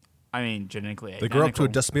 I mean, genetically identical. They grow up to a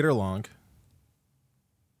decimeter long.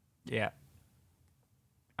 Yeah.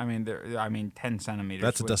 I mean, 10 centimeters.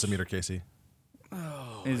 That's a decimeter, Casey.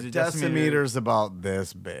 Is a decimeter's about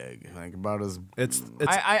this big, like about as It's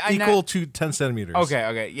equal to 10 centimeters.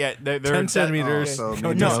 Okay, yeah. They're 10 centimeters. so,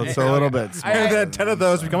 No, so a little bit smaller. And then 10 of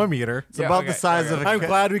those become a meter. It's about the size of a I'm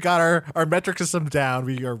glad we got our metric system down.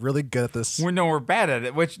 We are really good at this. We're bad at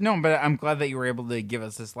it. But I'm glad that you were able to give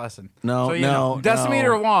us this lesson. No,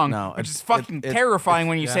 Decimeter long, which is fucking terrifying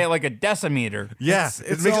when you say it like a decimeter. Yeah,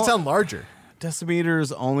 it makes it sound larger. Decimeter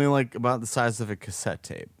is only like about the size of a cassette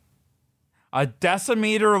tape. A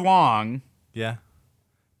decimeter long. Yeah.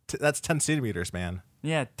 That's 10 centimeters, man.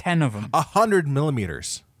 Yeah, 10 of them. 100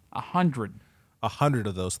 millimeters. 100. 100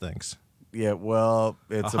 of those things. Yeah, well,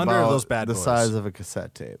 it's 100 about of those bad the boys. size of a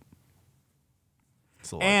cassette tape.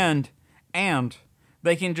 It's a lot. And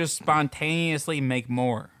they can just spontaneously make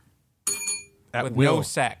more At with will. no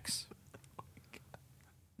sex.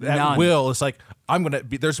 At None. will. It's like, there's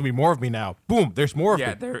going to be more of me now. Boom, there's more of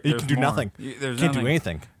me. there's You can do more. nothing. There's Can't nothing. do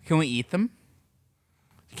anything. Can we eat them?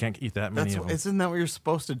 You can't eat that many of them. Isn't that what you're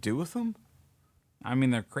supposed to do with them? I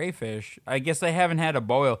mean, they're crayfish. I guess they haven't had a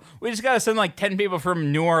boil. We just got to send like 10 people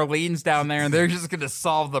from New Orleans down there, and they're just going to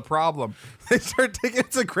solve the problem. They start taking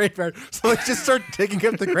it's a graveyard, so they just start taking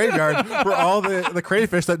up the graveyard for all the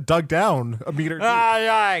crayfish that dug down a meter deep.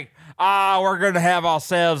 We're going to have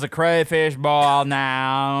ourselves a crayfish boil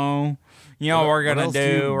now. You know what we're going to else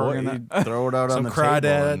do? We're going to throw it out on Some the table.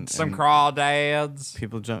 crawdads. some crawdads,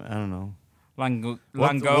 People jump. I don't know.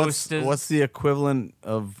 langostas. What's the equivalent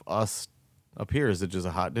of us up here? Is it just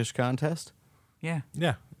a hot dish contest? Yeah.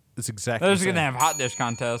 Yeah, it's exactly They're the just same. going to have hot dish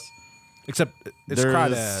contests. Except it's There's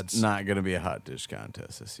crawdads. not going to be a hot dish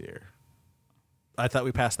contest this year. I thought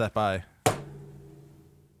we passed that by.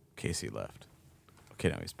 Casey left. Okay,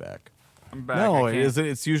 now he's back. I'm back. No, I can't-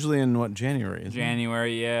 it's usually in what, January? Isn't it?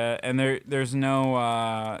 January, yeah, and there's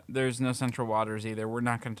no Central Waters either. We're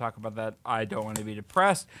not going to talk about that. I don't want to be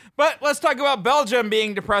depressed, but let's talk about Belgium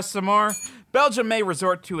being depressed some more. Belgium may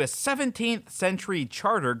resort to a 17th century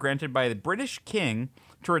charter granted by the British king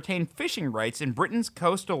to retain fishing rights in Britain's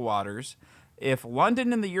coastal waters if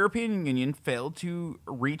London and the European Union failed to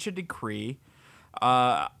reach a decree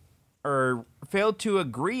failed to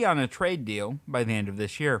agree on a trade deal by the end of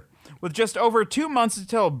this year. With just over 2 months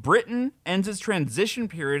until Britain ends its transition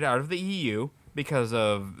period out of the EU because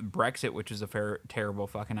of Brexit, which is a terrible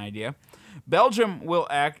fucking idea, Belgium will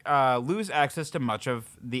lose access to much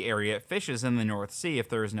of the area it fishes in the North Sea if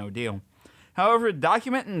there is no deal. However, a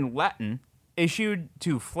document in Latin issued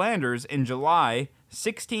to Flanders in July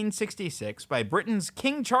 1666 by Britain's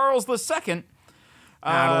King Charles II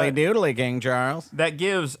Doodly, King Charles. that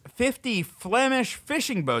gives 50 Flemish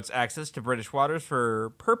fishing boats access to British waters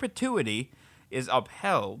for perpetuity is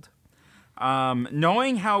upheld.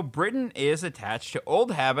 Knowing how Britain is attached to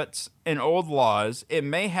old habits and old laws, it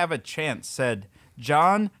may have a chance, said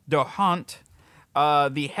John Dohant,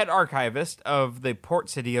 the head archivist of the port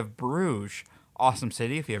city of Bruges. Awesome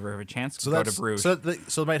city, if you ever have a chance to go to Bruges.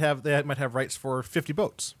 So they might have rights for 50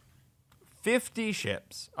 boats. 50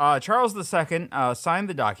 ships. Charles II signed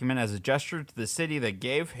the document as a gesture to the city that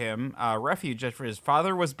gave him refuge after his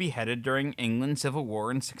father was beheaded during England's Civil War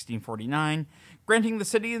in 1649, granting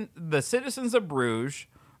the citizens of Bruges,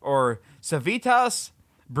 or Civitas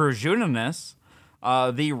Brugiensis,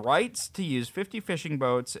 the rights to use 50 fishing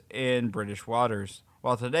boats in British waters.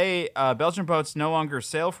 While today, Belgian boats no longer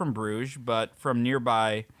sail from Bruges, but from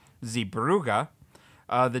nearby Zeebrugge,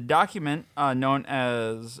 the document, known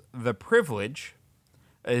as the Privilege,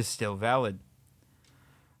 is still valid.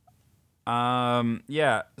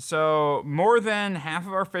 So more than half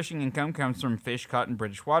of our fishing income comes from fish caught in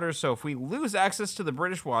British waters, so if we lose access to the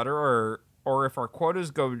British water or if our quotas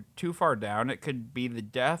go too far down, it could be the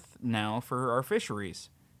death knell for our fisheries,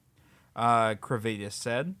 Crevitas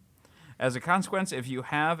said. As a consequence, if you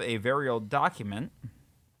have a very old document,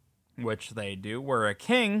 which they do, where a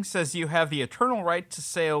king says you have the eternal right to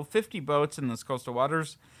sail 50 boats in those coastal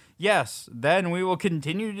waters, yes, then we will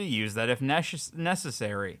continue to use that if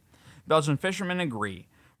necessary. Belgian fishermen agree.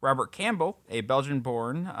 Robert Campbell, a Belgian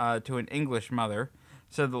born to an English mother,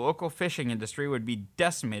 said the local fishing industry would be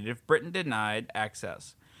decimated if Britain denied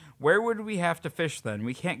access. Where would we have to fish then?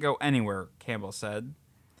 We can't go anywhere, Campbell said.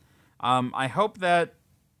 I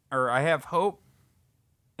have hope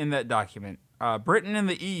in that document. Britain and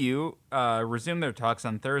the EU resumed their talks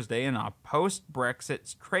on Thursday in a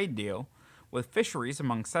post-Brexit trade deal, with fisheries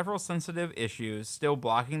among several sensitive issues still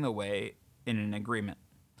blocking the way in an agreement.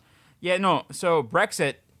 Yeah, no, so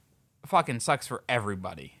Brexit fucking sucks for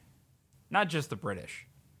everybody, not just the British.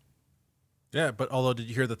 Yeah, but although did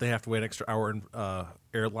you hear that they have to wait an extra hour in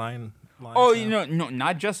airline lines? Oh, now? no,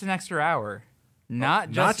 not just an extra hour.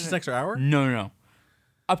 Not just an extra hour? No.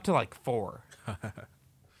 Up to like 4.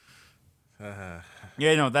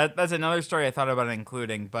 Yeah, no, that's another story I thought about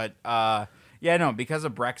including, but because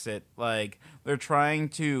of Brexit, like they're trying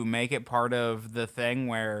to make it part of the thing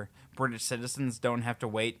where British citizens don't have to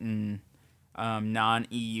wait in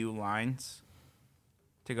non-EU lines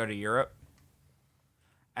to go to Europe,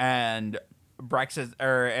 and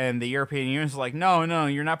and the European Union is like, no,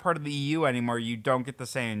 you're not part of the EU anymore. You don't get the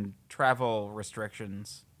same travel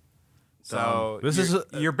restrictions. So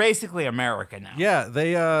you're basically America now. Yeah,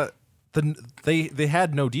 they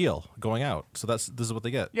had no deal going out, so this is what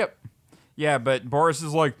they get. Yep. Yeah, but Boris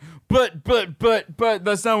is like, but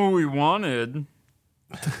that's not what we wanted.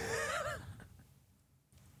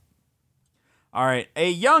 All right, a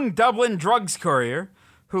young Dublin drugs courier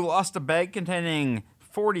who lost a bag containing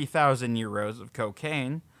 40,000 euros of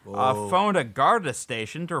cocaine phoned a Garda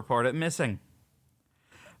station to report it missing.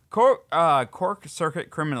 Cork Circuit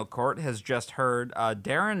Criminal Court has just heard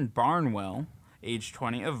Darren Barnwell, age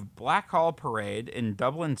 20, of Blackhall Parade in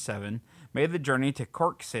Dublin 7, made the journey to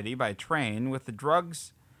Cork City by train with the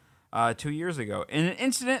drugs 2 years ago. In an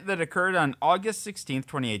incident that occurred on August 16th,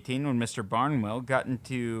 2018, when Mr. Barnwell got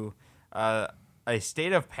into a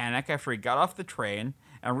state of panic after he got off the train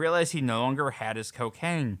and realized he no longer had his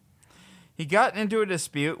cocaine. He got into a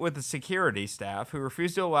dispute with the security staff, who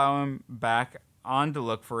refused to allow him back on to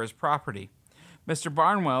look for his property. Mr.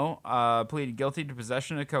 Barnwell pleaded guilty to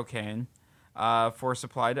possession of cocaine for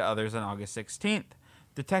supply to others on August 16th.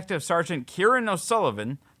 Detective Sergeant Kieran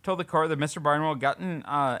O'Sullivan told the court that Mr. Barnwell got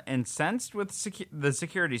incensed with the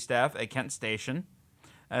security staff at Kent Station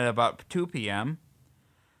at about 2 p.m.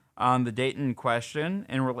 on the date in question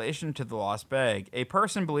in relation to the lost bag. A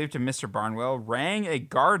person believed to Mr. Barnwell rang a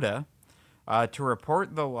Garda to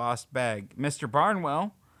report the lost bag. Mr.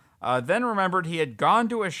 Barnwell then remembered he had gone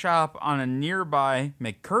to a shop on a nearby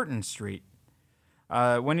McCurtain Street.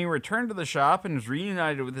 When he returned to the shop and was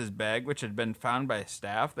reunited with his bag, which had been found by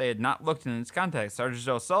staff, they had not looked in its contents. Sergeant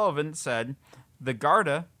O'Sullivan said the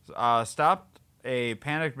Garda stopped a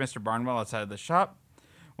panicked Mr. Barnwell outside of the shop.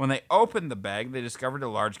 When they opened the bag, they discovered a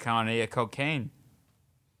large quantity of cocaine.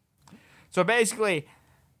 So basically,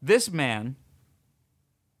 this man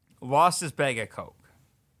lost his bag of Coke.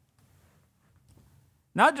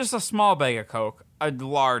 Not just a small bag of Coke, a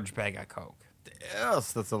large bag of Coke.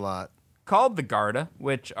 Yes, that's a lot. Called the Garda,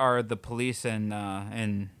 which are the police in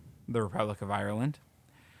the Republic of Ireland,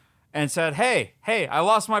 and said, hey, I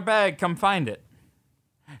lost my bag, come find it.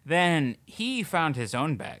 Then he found his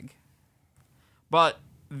own bag, but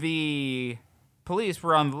the police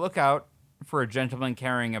were on the lookout for a gentleman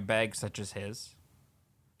carrying a bag such as his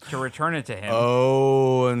to return it to him.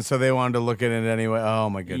 Oh, and so they wanted to look at it anyway. Oh,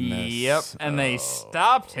 my goodness. Yep, and they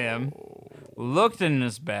stopped him, looked in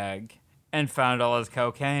his bag, and found all his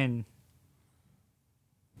cocaine.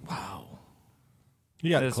 You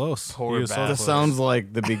got This close. poor You were so bastard. This close. sounds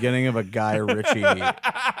like the beginning of a Guy Ritchie,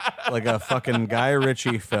 like a fucking Guy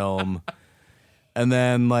Ritchie film. And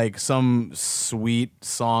then like some sweet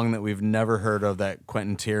song that we've never heard of that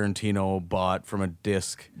Quentin Tarantino bought from a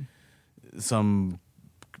disc. Some,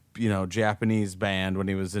 Japanese band when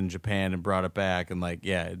he was in Japan and brought it back. And like,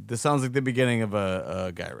 yeah, this sounds like the beginning of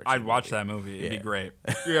a Guy Ritchie. I'd watch that movie. It'd be great.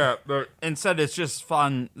 Yeah, but instead it's just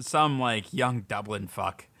fun. Some like young Dublin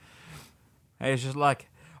fuck. Hey, it's just like,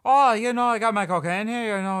 oh, I got my cocaine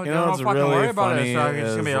here. Don't what's fucking really worry about it. funny So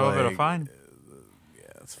it's gonna be a little bit of is, fun. Yeah,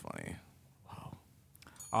 that's funny.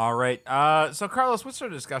 All right. So Carlos, what's our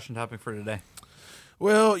discussion topic for today?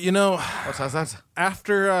 Well, What's that?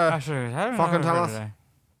 after Actually, I don't know Fucking for tell us. today.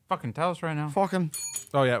 Fucking tell us right now. Fucking.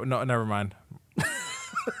 oh yeah, no, never mind.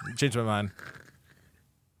 Changed my mind.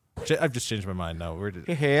 I've just changed my mind now.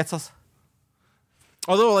 He hates us.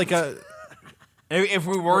 Although, like, If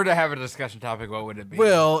we were to have a discussion topic, what would it be?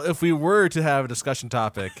 well, if we were to have a discussion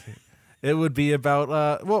topic, it would be about,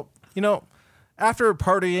 after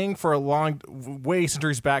partying for a long, way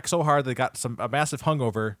centuries back, so hard they got a massive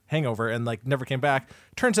hangover, and like never came back.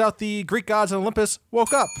 Turns out the Greek gods on Olympus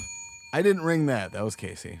woke up. I didn't ring that. That was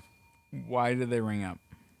Casey. why did they ring up?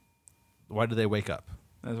 Why did they wake up?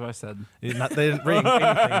 That's what I said. They didn't ring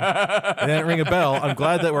anything. They didn't ring a bell. I'm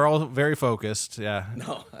glad that we're all very focused. Yeah,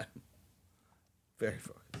 No. Very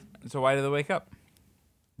focused. So why did they wake up?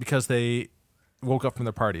 because they woke up from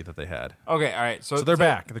their party that they had. Okay, all right. So So they're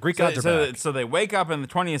back. The Greek gods are back. So they wake up in the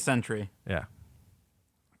 20th century, Yeah.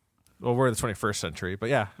 Well, we're in the 21st century, but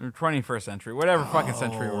yeah. or 21st century, whatever fucking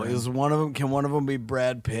century we're in. Is one of them? Can one of them be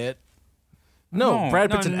Brad Pitt? No, Brad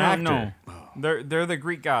Pitt's an actor. No. They're the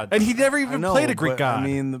Greek gods. And he never I even know, played a Greek but, god. I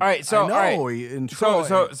mean, All right, so I know, all right. in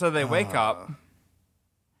Troy. So they wake up.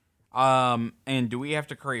 And do we have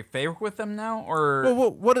to curry favor with them now, or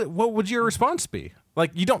well, what would your response be?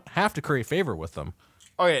 Like, you don't have to curry favor with them.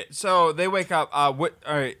 okay? So they wake up. What?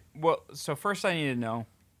 All right. Well, so first I need to know,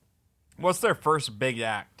 what's their first big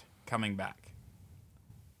act coming back?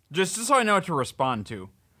 Just so I know what to respond to.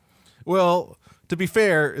 Well, to be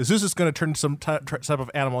fair, Zeus is going to turn some type of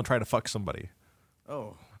animal and try to fuck somebody.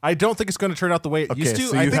 Oh. I don't think it's going to turn out the way it used to.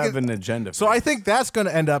 so I you think have an agenda. So I think that's going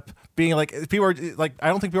to end up being like people are like. I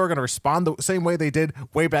don't think people are going to respond the same way they did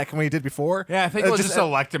way back when we did before. Yeah, I think we'll just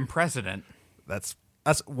elect him president. That's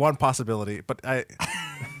one possibility, but I.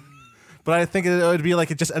 But I think it would be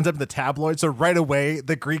like it just ends up in the tabloids. So right away,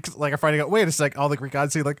 the Greeks like are finding out. Wait, it's like all the Greek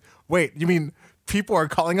gods say like, wait, you mean people are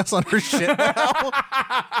calling us on our shit now?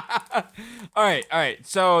 All right.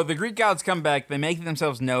 So the Greek gods come back. They make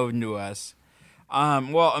themselves known to us.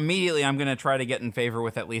 Well, immediately I'm gonna try to get in favor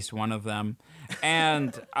with at least one of them.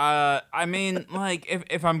 And I mean, like,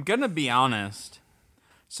 if I'm gonna be honest,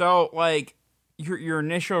 so like your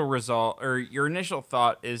initial result or your initial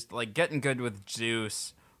thought is like getting good with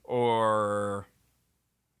Zeus or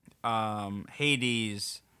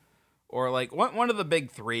Hades. Or like one of the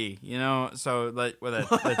big three, you know. So like with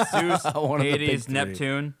that's Zeus, One of the big Hades, three.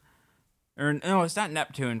 Neptune, or no, it's not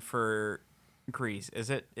Neptune for Greece, is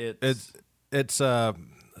it? It's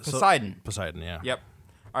Poseidon. Poseidon, yeah. Yep.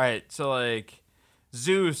 All right. So like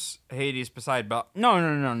Zeus, Hades, Poseidon. But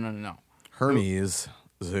no. Hermes,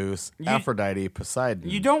 Zeus, Aphrodite, Poseidon,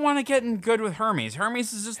 You don't want to get in good with Hermes.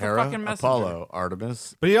 Hermes is just Hera, the fucking messenger. Apollo,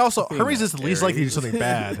 Artemis. But he also Athena, Hermes is the least likely to do Ares. something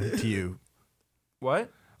bad to you.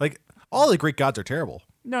 What? Like all the Greek gods are terrible.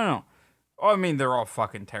 No. Oh, I mean, they're all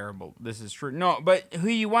fucking terrible. This is true. No, but who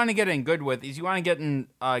you want to get in good with is you want to get in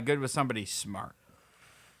good with somebody smart,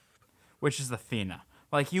 which is Athena.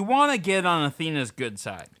 Like, you want to get on Athena's good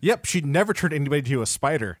side. Yep, she never turned anybody into a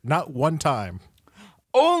spider, not one time.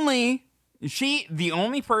 The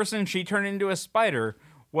only person she turned into a spider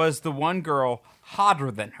was the one girl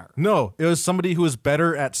hotter than her. No, it was somebody who was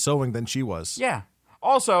better at sewing than she was. Yeah.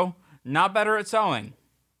 Also, not better at sewing.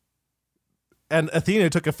 And Athena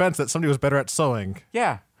took offense that somebody was better at sewing.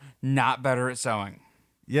 Yeah. Not better at sewing.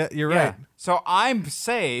 Yeah, you're Yeah. right. So I'm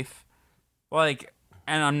safe Like,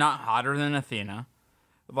 and I'm not hotter than Athena.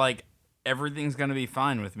 Like, everything's gonna be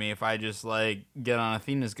fine with me if I just like get on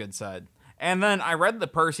Athena's good side. And then I read the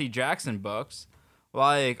Percy Jackson books.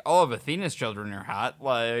 Like, all of Athena's children are hot.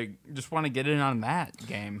 Like, just want to get in on that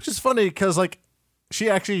game. Which is funny because, like, she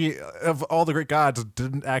actually, of all the Greek gods,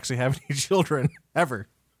 didn't actually have any children ever.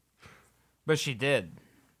 But she did.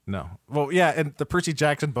 No. Well, yeah, and the Percy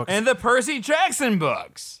Jackson books. And the Percy Jackson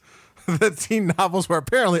books. The teen novels where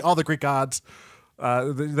apparently all the Greek gods,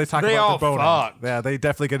 they talk They about all their boning. fucked. Yeah, they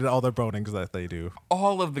definitely get all their bonings that they do.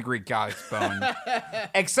 All of the Greek gods boned.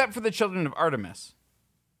 Except for the children of Artemis.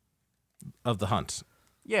 Of the hunt.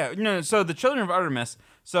 Yeah, no, so the children of Artemis.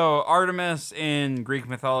 So Artemis in Greek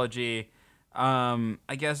mythology,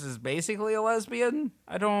 I guess is basically a lesbian.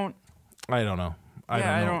 I don't know.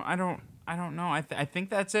 I don't know. I think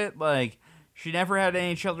that's it. Like, she never had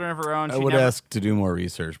any children of her own. I would ask to do more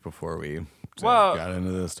research before we got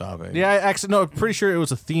into this topic. Yeah, I actually no. Pretty sure it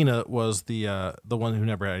was Athena was the one who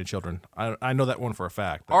never had any children. I know that one for a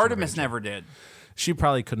fact. Artemis never did. She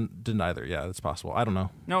probably couldn't did either. Yeah, that's possible. I don't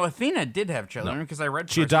know. No, Athena did have children because I read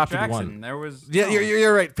She Percy adopted Jackson. one. There was Yeah,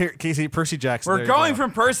 you're right, Casey. Percy Jackson. We're there you going go.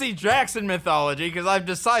 from Percy Jackson mythology because I've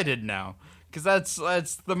decided now. Because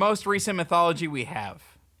that's the most recent mythology we have.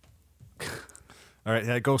 All right,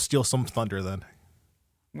 yeah, go steal some thunder then.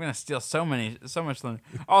 I'm gonna steal so much thunder.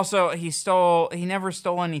 Also, he never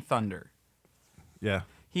stole any thunder. Yeah.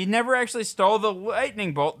 He never actually stole the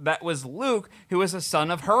lightning bolt. That was Luke, who was a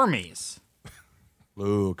son of Hermes.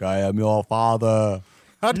 Luke, I am your father.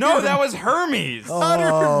 No, that was Hermes.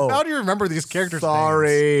 How do you remember these characters' names?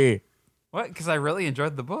 Sorry. What? Because I really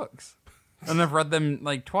enjoyed the books, and I've read them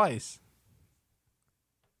like twice.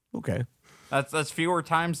 Okay. That's fewer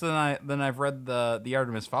times than I've read the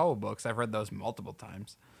Artemis Fowl books. I've read those multiple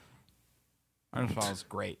times. Artemis Fowl is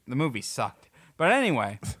great. The movie sucked, but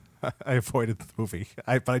anyway, I avoided the movie,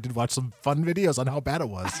 but I did watch some fun videos on how bad it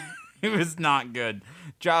was. it was not good.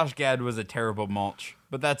 Josh Gad was a terrible mulch,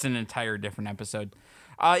 but that's an entire different episode.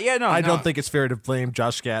 I don't think it's fair to blame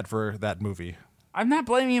Josh Gad for that movie. I'm not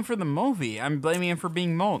blaming him for the movie. I'm blaming him for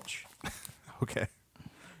being mulch. Okay.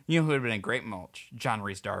 You know who would have been a great mulch? John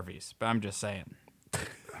Rhys Darvies. But I'm just saying.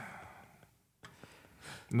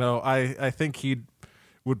 No, I think he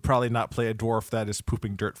would probably not play a dwarf that is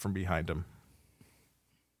pooping dirt from behind him.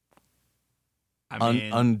 I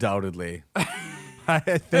mean, Undoubtedly.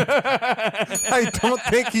 I don't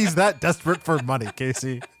think he's that desperate for money,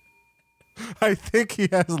 Casey. I think he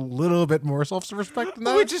has a little bit more self-respect than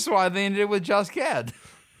that. which is why they ended it with Josh Gad.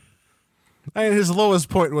 And his lowest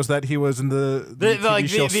point was that he was in the TV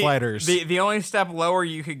show Sliders. The only step lower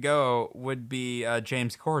you could go would be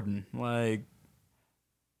James Corden. Like,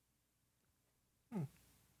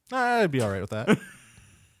 I'd be all right with that.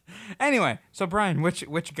 anyway, so Brian,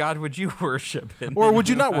 which god would you worship? Or would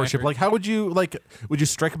you not worship? Like, how would you would you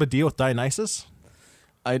strike up a deal with Dionysus?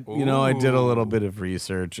 I did a little bit of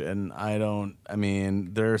research, and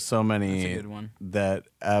there are so many That's a good one. that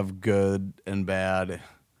have good and bad.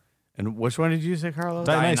 And which one did you say, Carlos?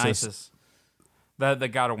 Dionysus. The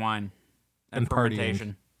god of wine and And partying.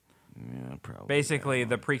 fermentation. Yeah, probably. Basically,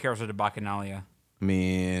 the precursor to Bacchanalia I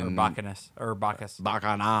mean, or Bacchus or Bacchus.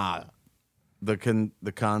 Bacchanal. The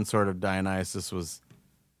consort of Dionysus was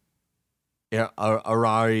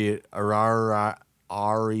Ariadne.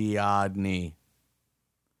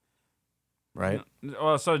 Right?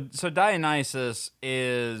 Well, so Dionysus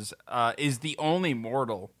is the only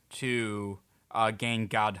mortal to gain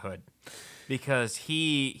godhood because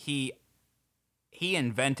he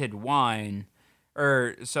invented wine,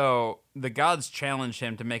 so the gods challenged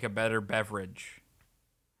him to make a better beverage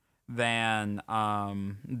than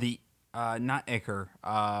not Ichor.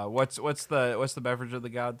 What's the beverage of the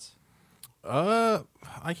gods? I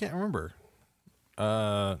can't remember.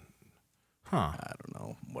 I don't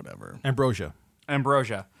know. Whatever. Ambrosia.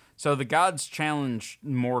 So the gods challenged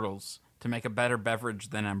mortals to make a better beverage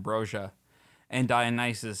than ambrosia, and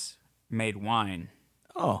Dionysus made wine.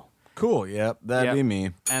 Oh, cool. Yep, that'd be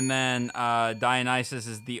me. And then Dionysus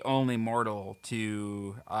is the only mortal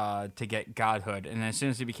to get godhood. And as soon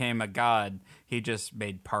as he became a god, he just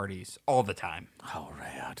made parties all the time. All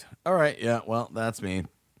right. All right. Yeah. Well, that's me.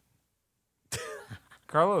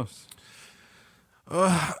 Carlos.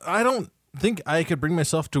 I don't think I could bring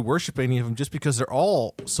myself to worship any of them just because they're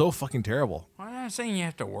all so fucking terrible. I'm not saying you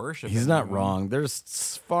have to worship. He's not anyone. wrong.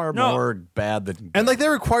 There's far No. more bad than And like they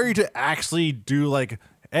require you to actually do like,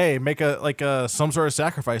 hey, make a some sort of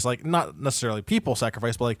sacrifice, like not necessarily people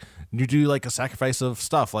sacrifice, but like you do like a sacrifice of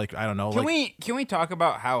stuff, like I don't know. Can we talk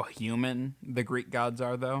about how human the Greek gods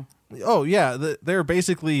are, though? Oh yeah, they're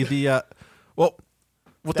basically the well,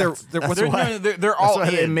 what That's they're why- they're That's all why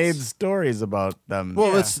they ids. made stories about them.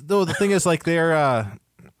 well, it's though the thing is like they're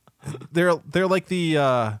like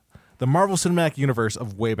the Marvel Cinematic Universe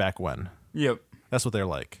of way back when. Yep. That's what they're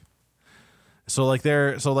like. So it's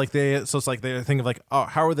like they think of like, oh,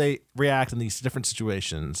 how are they react in these different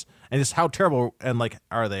situations, and just how terrible and like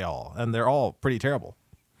are they all, and they're all pretty terrible.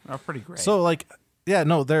 Oh, pretty great. So like, yeah,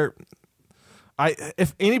 no,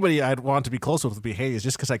 if anybody I'd want to be close with would be Hades,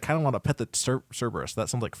 just because I kind of want to pet the Cerberus. That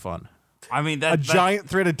sounds like fun. I mean, A giant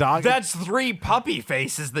three-headed dog. That's 3 puppy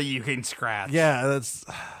faces that you can scratch. Yeah, that's.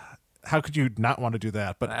 How could you not want to do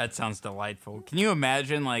that? But That sounds delightful. Can you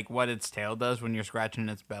imagine like what its tail does when you're scratching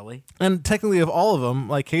its belly? and technically, of all of them,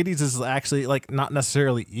 like Hades is actually like not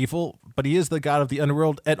necessarily evil, but he is the god of the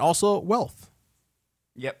underworld and also wealth.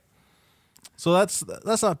 Yep. So that's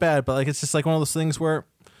not bad, but like it's just like one of those things where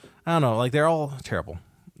I don't know, like they're all terrible.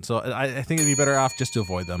 So I think it'd be better off just to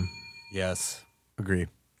avoid them. Yes. Agree.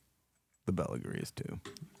 The bell agrees too.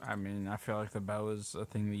 I mean, I feel like the bell was a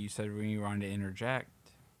thing that you said when you wanted to interject.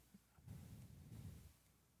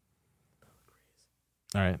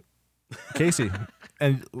 All right, Casey,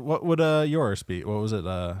 and what would yours be? What was it?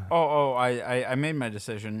 I made my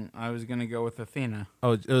decision. I was gonna go with Athena.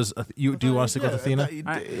 Oh, it was you. Do you want to stick with Athena?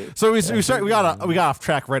 I- So we got off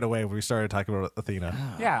track right away when we started talking about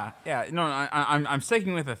Athena. Yeah. No, I'm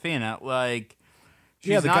sticking with Athena. Like, she's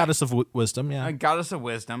Yeah, the not goddess of wisdom. Yeah, a goddess of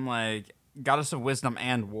wisdom, like goddess of wisdom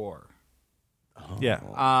and war.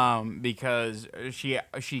 yeah, Because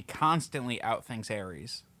she constantly outthinks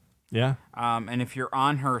Ares. yeah. And if you're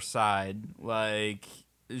on her side, like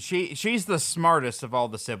she's the smartest of all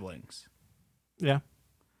the siblings. Yeah.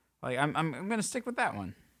 Like I'm gonna stick with that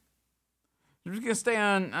one. I'm just gonna stay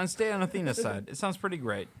on Athena's side. It sounds pretty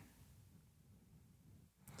great.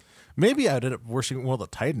 Maybe I'd end up worshiping one of the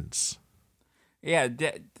Titans. Yeah,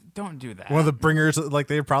 don't do that. One of the bringers, like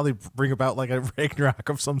they probably bring about like a Ragnarok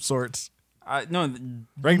of some sorts. No,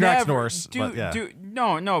 Ragnarok's never- Norse, but yeah.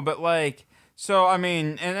 No, but like, so I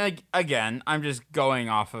mean, and like, again, I'm just going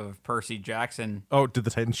off of Percy Jackson. Oh, did the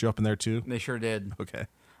Titans show up in there too? They sure did. Okay.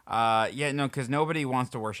 Yeah, no, because nobody wants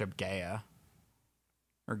to worship Gaia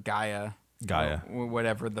or Gaia, or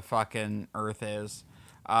whatever the fucking Earth is.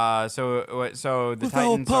 So the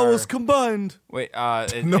Titans are, combined. wait.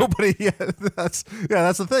 Nobody. That's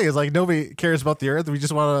the thing. Is like nobody cares about the Earth. We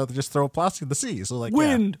just want to just throw plastic in the sea. So like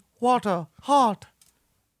Wind, water, heart.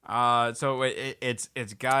 So it's Yeah,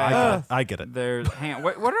 Gaia. I get it. There's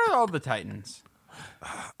what are all the Titans?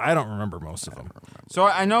 I don't remember most of them. So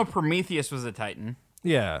I know Prometheus was a Titan.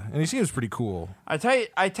 Yeah, and he seems pretty cool. I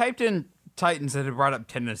typed in Titans and it brought up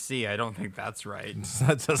Tennessee. I don't think that's right.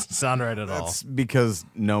 That doesn't sound right at all. That's because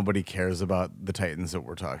nobody cares about the Titans that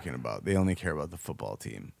we're talking about. They only care about the football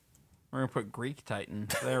team. We're gonna put Greek Titan.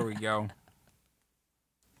 There we go.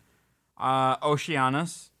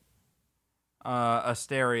 Oceanus,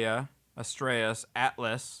 Asteria, Astraeus,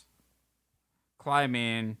 Atlas,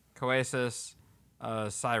 Clymene, Coesus,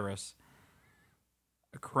 Cyrus,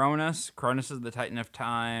 Cronus. Cronus is the Titan of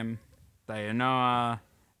Time. Dianoa,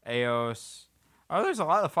 Eos. Oh, there's a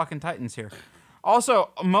lot of fucking Titans here.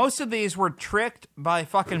 Also, most of these were tricked by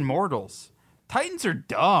fucking mortals. Titans are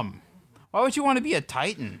dumb. Why would you want to be a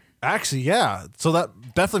Titan? Actually, yeah. So that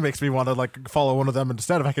definitely makes me want to like follow one of them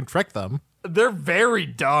instead if I can trick them. They're very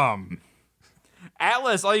dumb.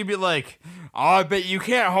 Atlas, all you'd be like, oh, I bet you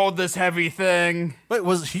can't hold this heavy thing. Wait,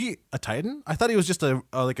 was he a Titan? I thought he was just a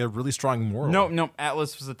really strong mortal. Nope,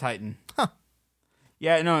 Atlas was a Titan. Huh.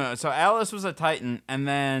 Yeah, no. So Atlas was a Titan, and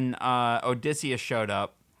then Odysseus showed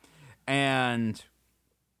up, and...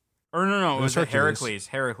 Or no, it was Hercules.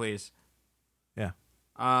 Heracles.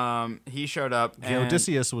 Yeah. He showed up, Yeah, and...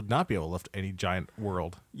 Odysseus would not be able to lift any giant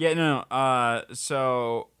world. Yeah, no.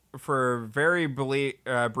 So for a very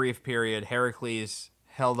brief period, Heracles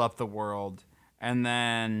held up the world, and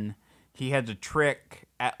then he had to trick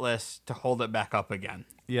Atlas to hold it back up again.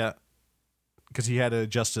 Yeah. Because he had to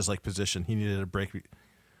adjust his like position. He needed a break.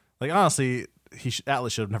 Like honestly,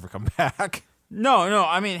 Atlas should have never come back. No.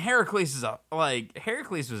 I mean, Heracles was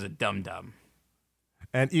a dum-dum.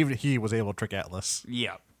 And even he was able to trick Atlas.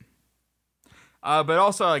 Yeah. But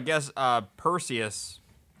also, I guess Perseus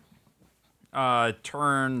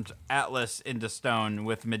turned Atlas into stone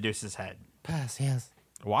with Medusa's head. Pass, yes.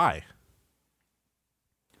 Why?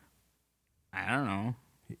 I don't know.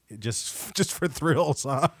 Just for thrills,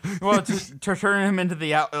 huh? Well, to turn him into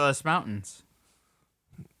the Atlas Mountains,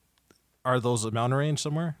 Are those a mountain range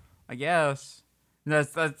somewhere? I guess.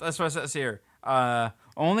 That's what it says here.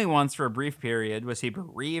 Only once for a brief period was he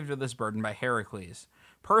bereaved of this burden by Heracles.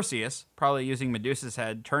 Perseus, probably using Medusa's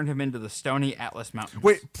head, turned him into the stony Atlas Mountains.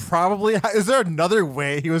 Wait, probably. Is there another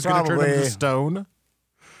way he was going to turn Probably. into stone?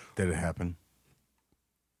 Did it happen?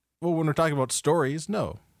 Well, when we're talking about stories,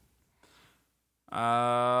 no.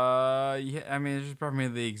 Yeah, I mean, it's just probably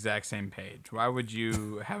the exact same page. Why would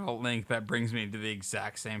you have a link that brings me to the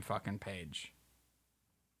exact same fucking page?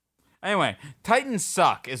 Anyway, Titans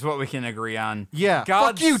suck is what we can agree on. Yeah.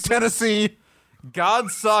 Gods, Fuck you, Tennessee.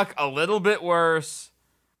 Gods suck a little bit worse,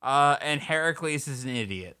 and Heracles is an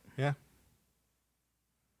idiot. Yeah.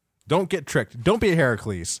 Don't get tricked. Don't be a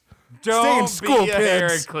Heracles. Don't Stay in school, be a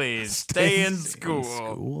kids. Heracles. Stay in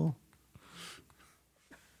school.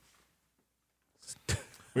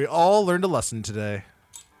 We all learned a lesson today.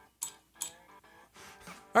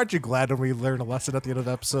 Aren't you glad when we learn a lesson at the end of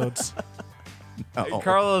episodes? No.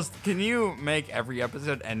 Carlos, can you make every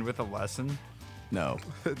episode end with a lesson? No.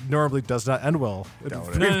 It normally does not end well in Doubt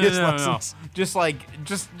it. previous No. lessons.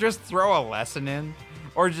 Just throw a lesson in,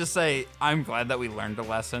 or just say, "I'm glad that we learned a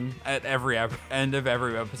lesson" at every end of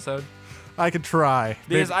every episode. I could try.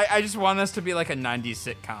 Because I just want us to be like a 90s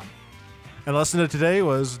sitcom. And lesson of today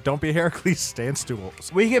was don't be a Heracles, stay in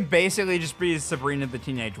stools. We could basically just be Sabrina the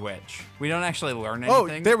Teenage Witch. We don't actually learn Oh,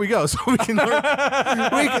 anything. there we go. So we can learn.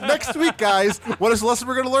 Next week, guys, what is the lesson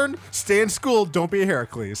we're going to learn? Stay in school, don't be a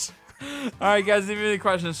Heracles. All right, guys, if you have any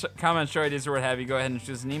questions, comments, show ideas, or what have you, go ahead and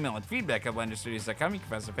shoot us an email at feedback@blenderstudios.com. You can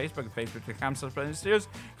find us on Facebook at facebook.com/blenderstudios. You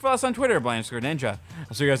can follow us on Twitter at @blenderstudios.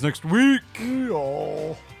 I'll see you guys next week.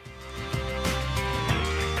 Oh.